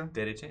to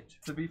data change.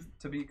 To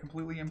be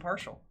completely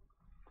impartial.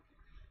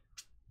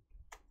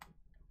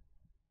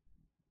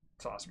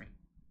 Sauce me.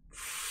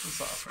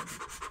 Sauce me.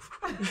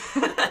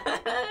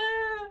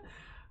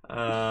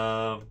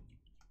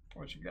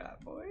 What you got,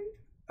 boy?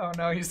 Oh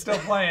no, he's still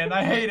playing.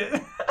 I hate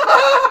it.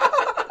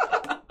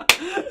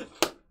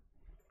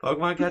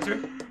 Pokemon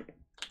catcher?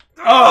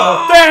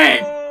 Oh,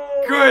 thank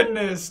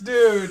goodness,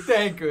 dude.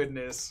 Thank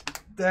goodness.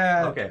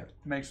 That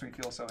makes me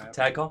feel so happy.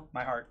 Tag call?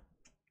 My heart.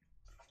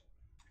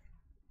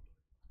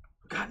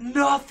 Got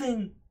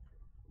nothing.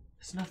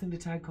 There's nothing to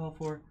tag call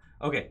for.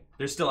 Okay,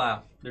 there's still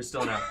out. There's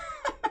still an out.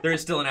 There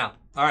is still an out.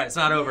 All right, it's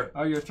not over.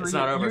 Oh, you're 3. It's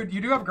not over. You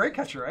do have a great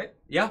catcher, right?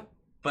 Yeah,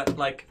 but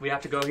like we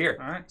have to go here.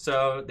 All right.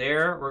 So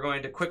there, we're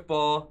going to quick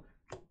ball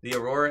the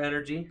Aurora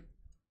Energy.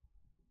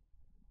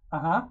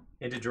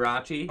 Into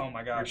Jirachi. Oh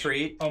my gosh.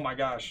 Retreat. Oh my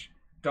gosh.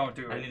 Don't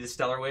do it. I need a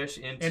Stellar Wish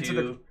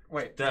into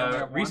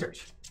the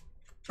research.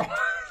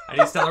 I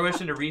need Stellar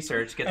Wish into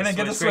research. Get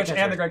the switch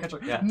and the Great Catcher.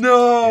 Yeah.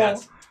 No.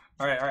 Yes.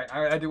 All right.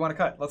 I do want to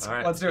cut. Let's do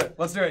it.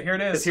 Let's do it. Here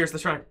it is. Here's the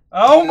shrine.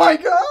 Oh my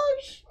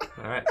gosh.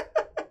 All right.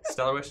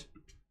 Stellar Wish.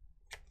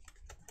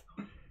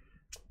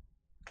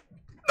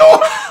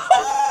 No.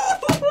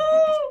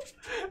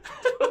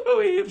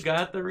 We've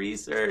got the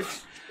research.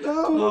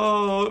 No.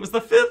 Oh, it was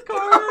the 5th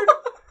card.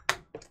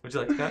 Would you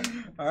like to cut?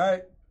 All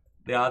right.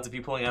 The odds of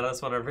you pulling out of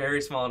this one are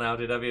very small now,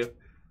 JW.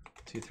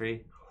 2,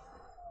 3,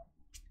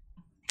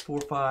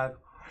 4, 5.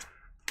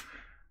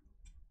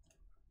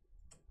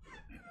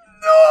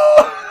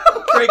 No!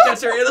 Great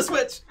catcher, in the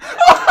switch.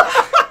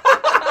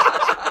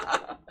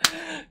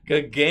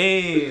 Good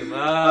game.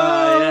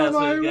 Yes,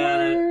 we got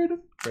it.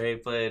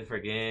 Great played for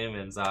game,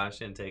 and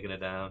Zacian taking it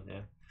down.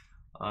 Yeah.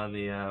 On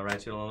the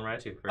Raichu and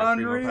Raichu for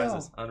 3 more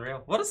prizes.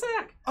 Unreal. What a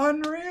sack.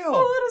 Unreal.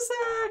 What a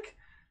sack.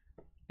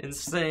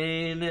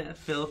 Insane,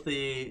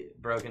 filthy,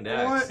 broken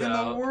deck. What in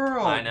the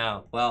world? I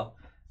know. Well,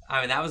 I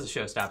mean, that was a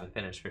show stop and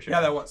finish for sure.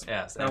 Yeah, that was.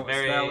 Yes,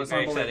 very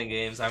exciting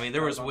games. I mean,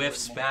 there was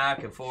whiffs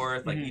back and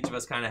forth. Like each of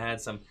us kind of had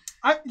some.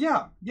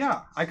 Yeah.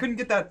 I couldn't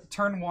get that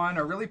turn 1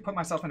 or really put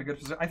myself in a good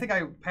position. I think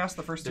I passed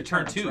the first 2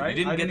 turn turns, 2. Right?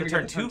 You didn't get the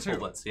turn 2 full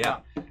blitz. Yeah.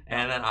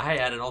 And then I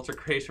had an Ultra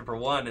Creation for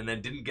 1 and then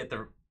didn't get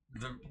the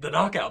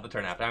knockout the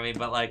turn after. I mean,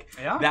 but like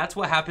that's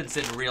what happens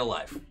in real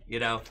life, you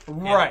know?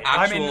 Right.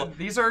 I mean,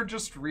 these are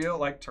just real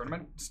like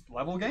tournament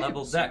level games.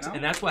 Level decks. You know?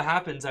 And that's what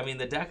happens. I mean,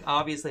 the deck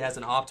obviously has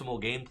an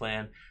optimal game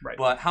plan. Right.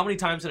 But how many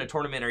times in a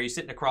tournament are you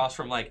sitting across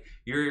from like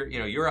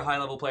you're a high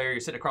level player, you're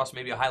sitting across from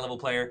maybe a high level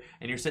player,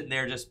 and you're sitting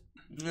there just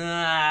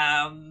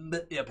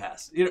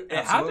pass. You know,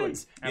 it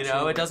happens. You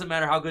know, it doesn't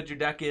matter how good your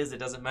deck is, it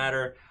doesn't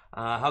matter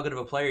how good of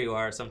a player you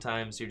are.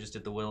 Sometimes you're just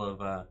at the will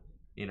of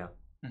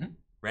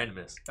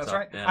randomness. That's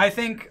right. Yeah. I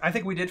think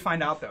we did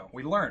find out though.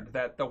 We learned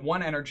that the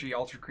 1 energy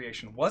Ultra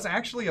Creation was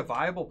actually a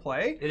viable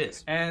play. It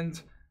is.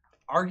 And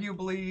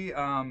arguably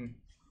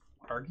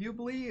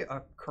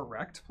a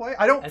correct play.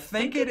 I don't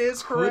think it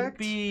is correct.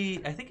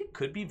 I think it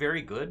could be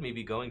very good,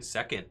 maybe going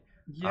second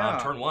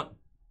turn 1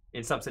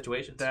 in some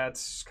situations.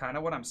 That's kind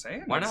of what I'm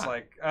saying. Why it's not?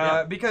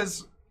 Like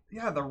because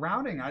the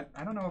routing, I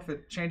don't know if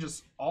it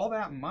changes all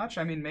that much.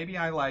 I mean, maybe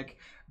I like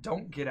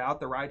don't get out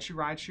the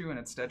Raichu and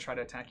instead try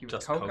to attack you with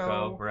Just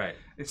Coco. Right.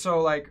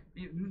 So like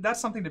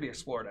that's something to be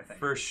explored, I think.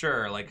 For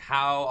sure. Like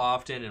how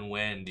often and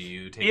when do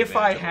you take if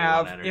advantage of the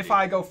one energy? If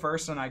I go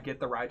first and I get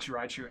the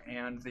Raichu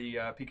and the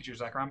Pikachu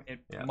Zekrom,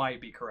 it might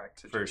be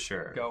correct to for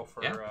sure go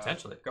for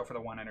potentially go for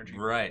the one energy.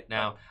 Right.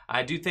 Now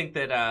I do think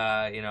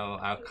that you know,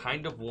 I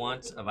kind of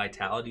want a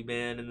Vitality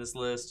Band in this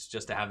list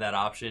just to have that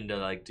option to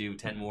like do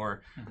 10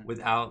 more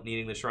without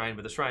needing the Shrine,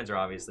 but the Shrines are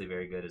obviously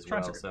very good as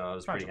well, so I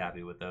was pretty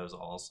happy with those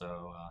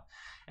also.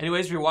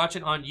 Anyways, if you're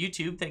watching on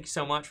YouTube, thank you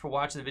so much for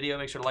watching the video.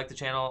 Make sure to like the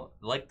channel,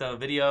 like the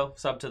video,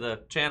 sub to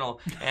the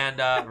channel,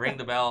 and ring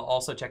the bell.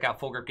 Also, check out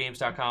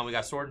FullGripGames.com. We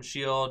got Sword and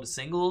Shield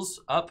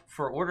singles up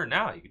for order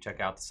now. You can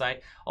check out the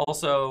site.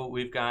 Also,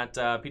 we've got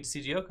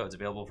P2CGO codes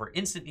available for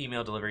instant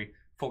email delivery,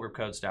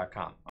 FullGripCodes.com.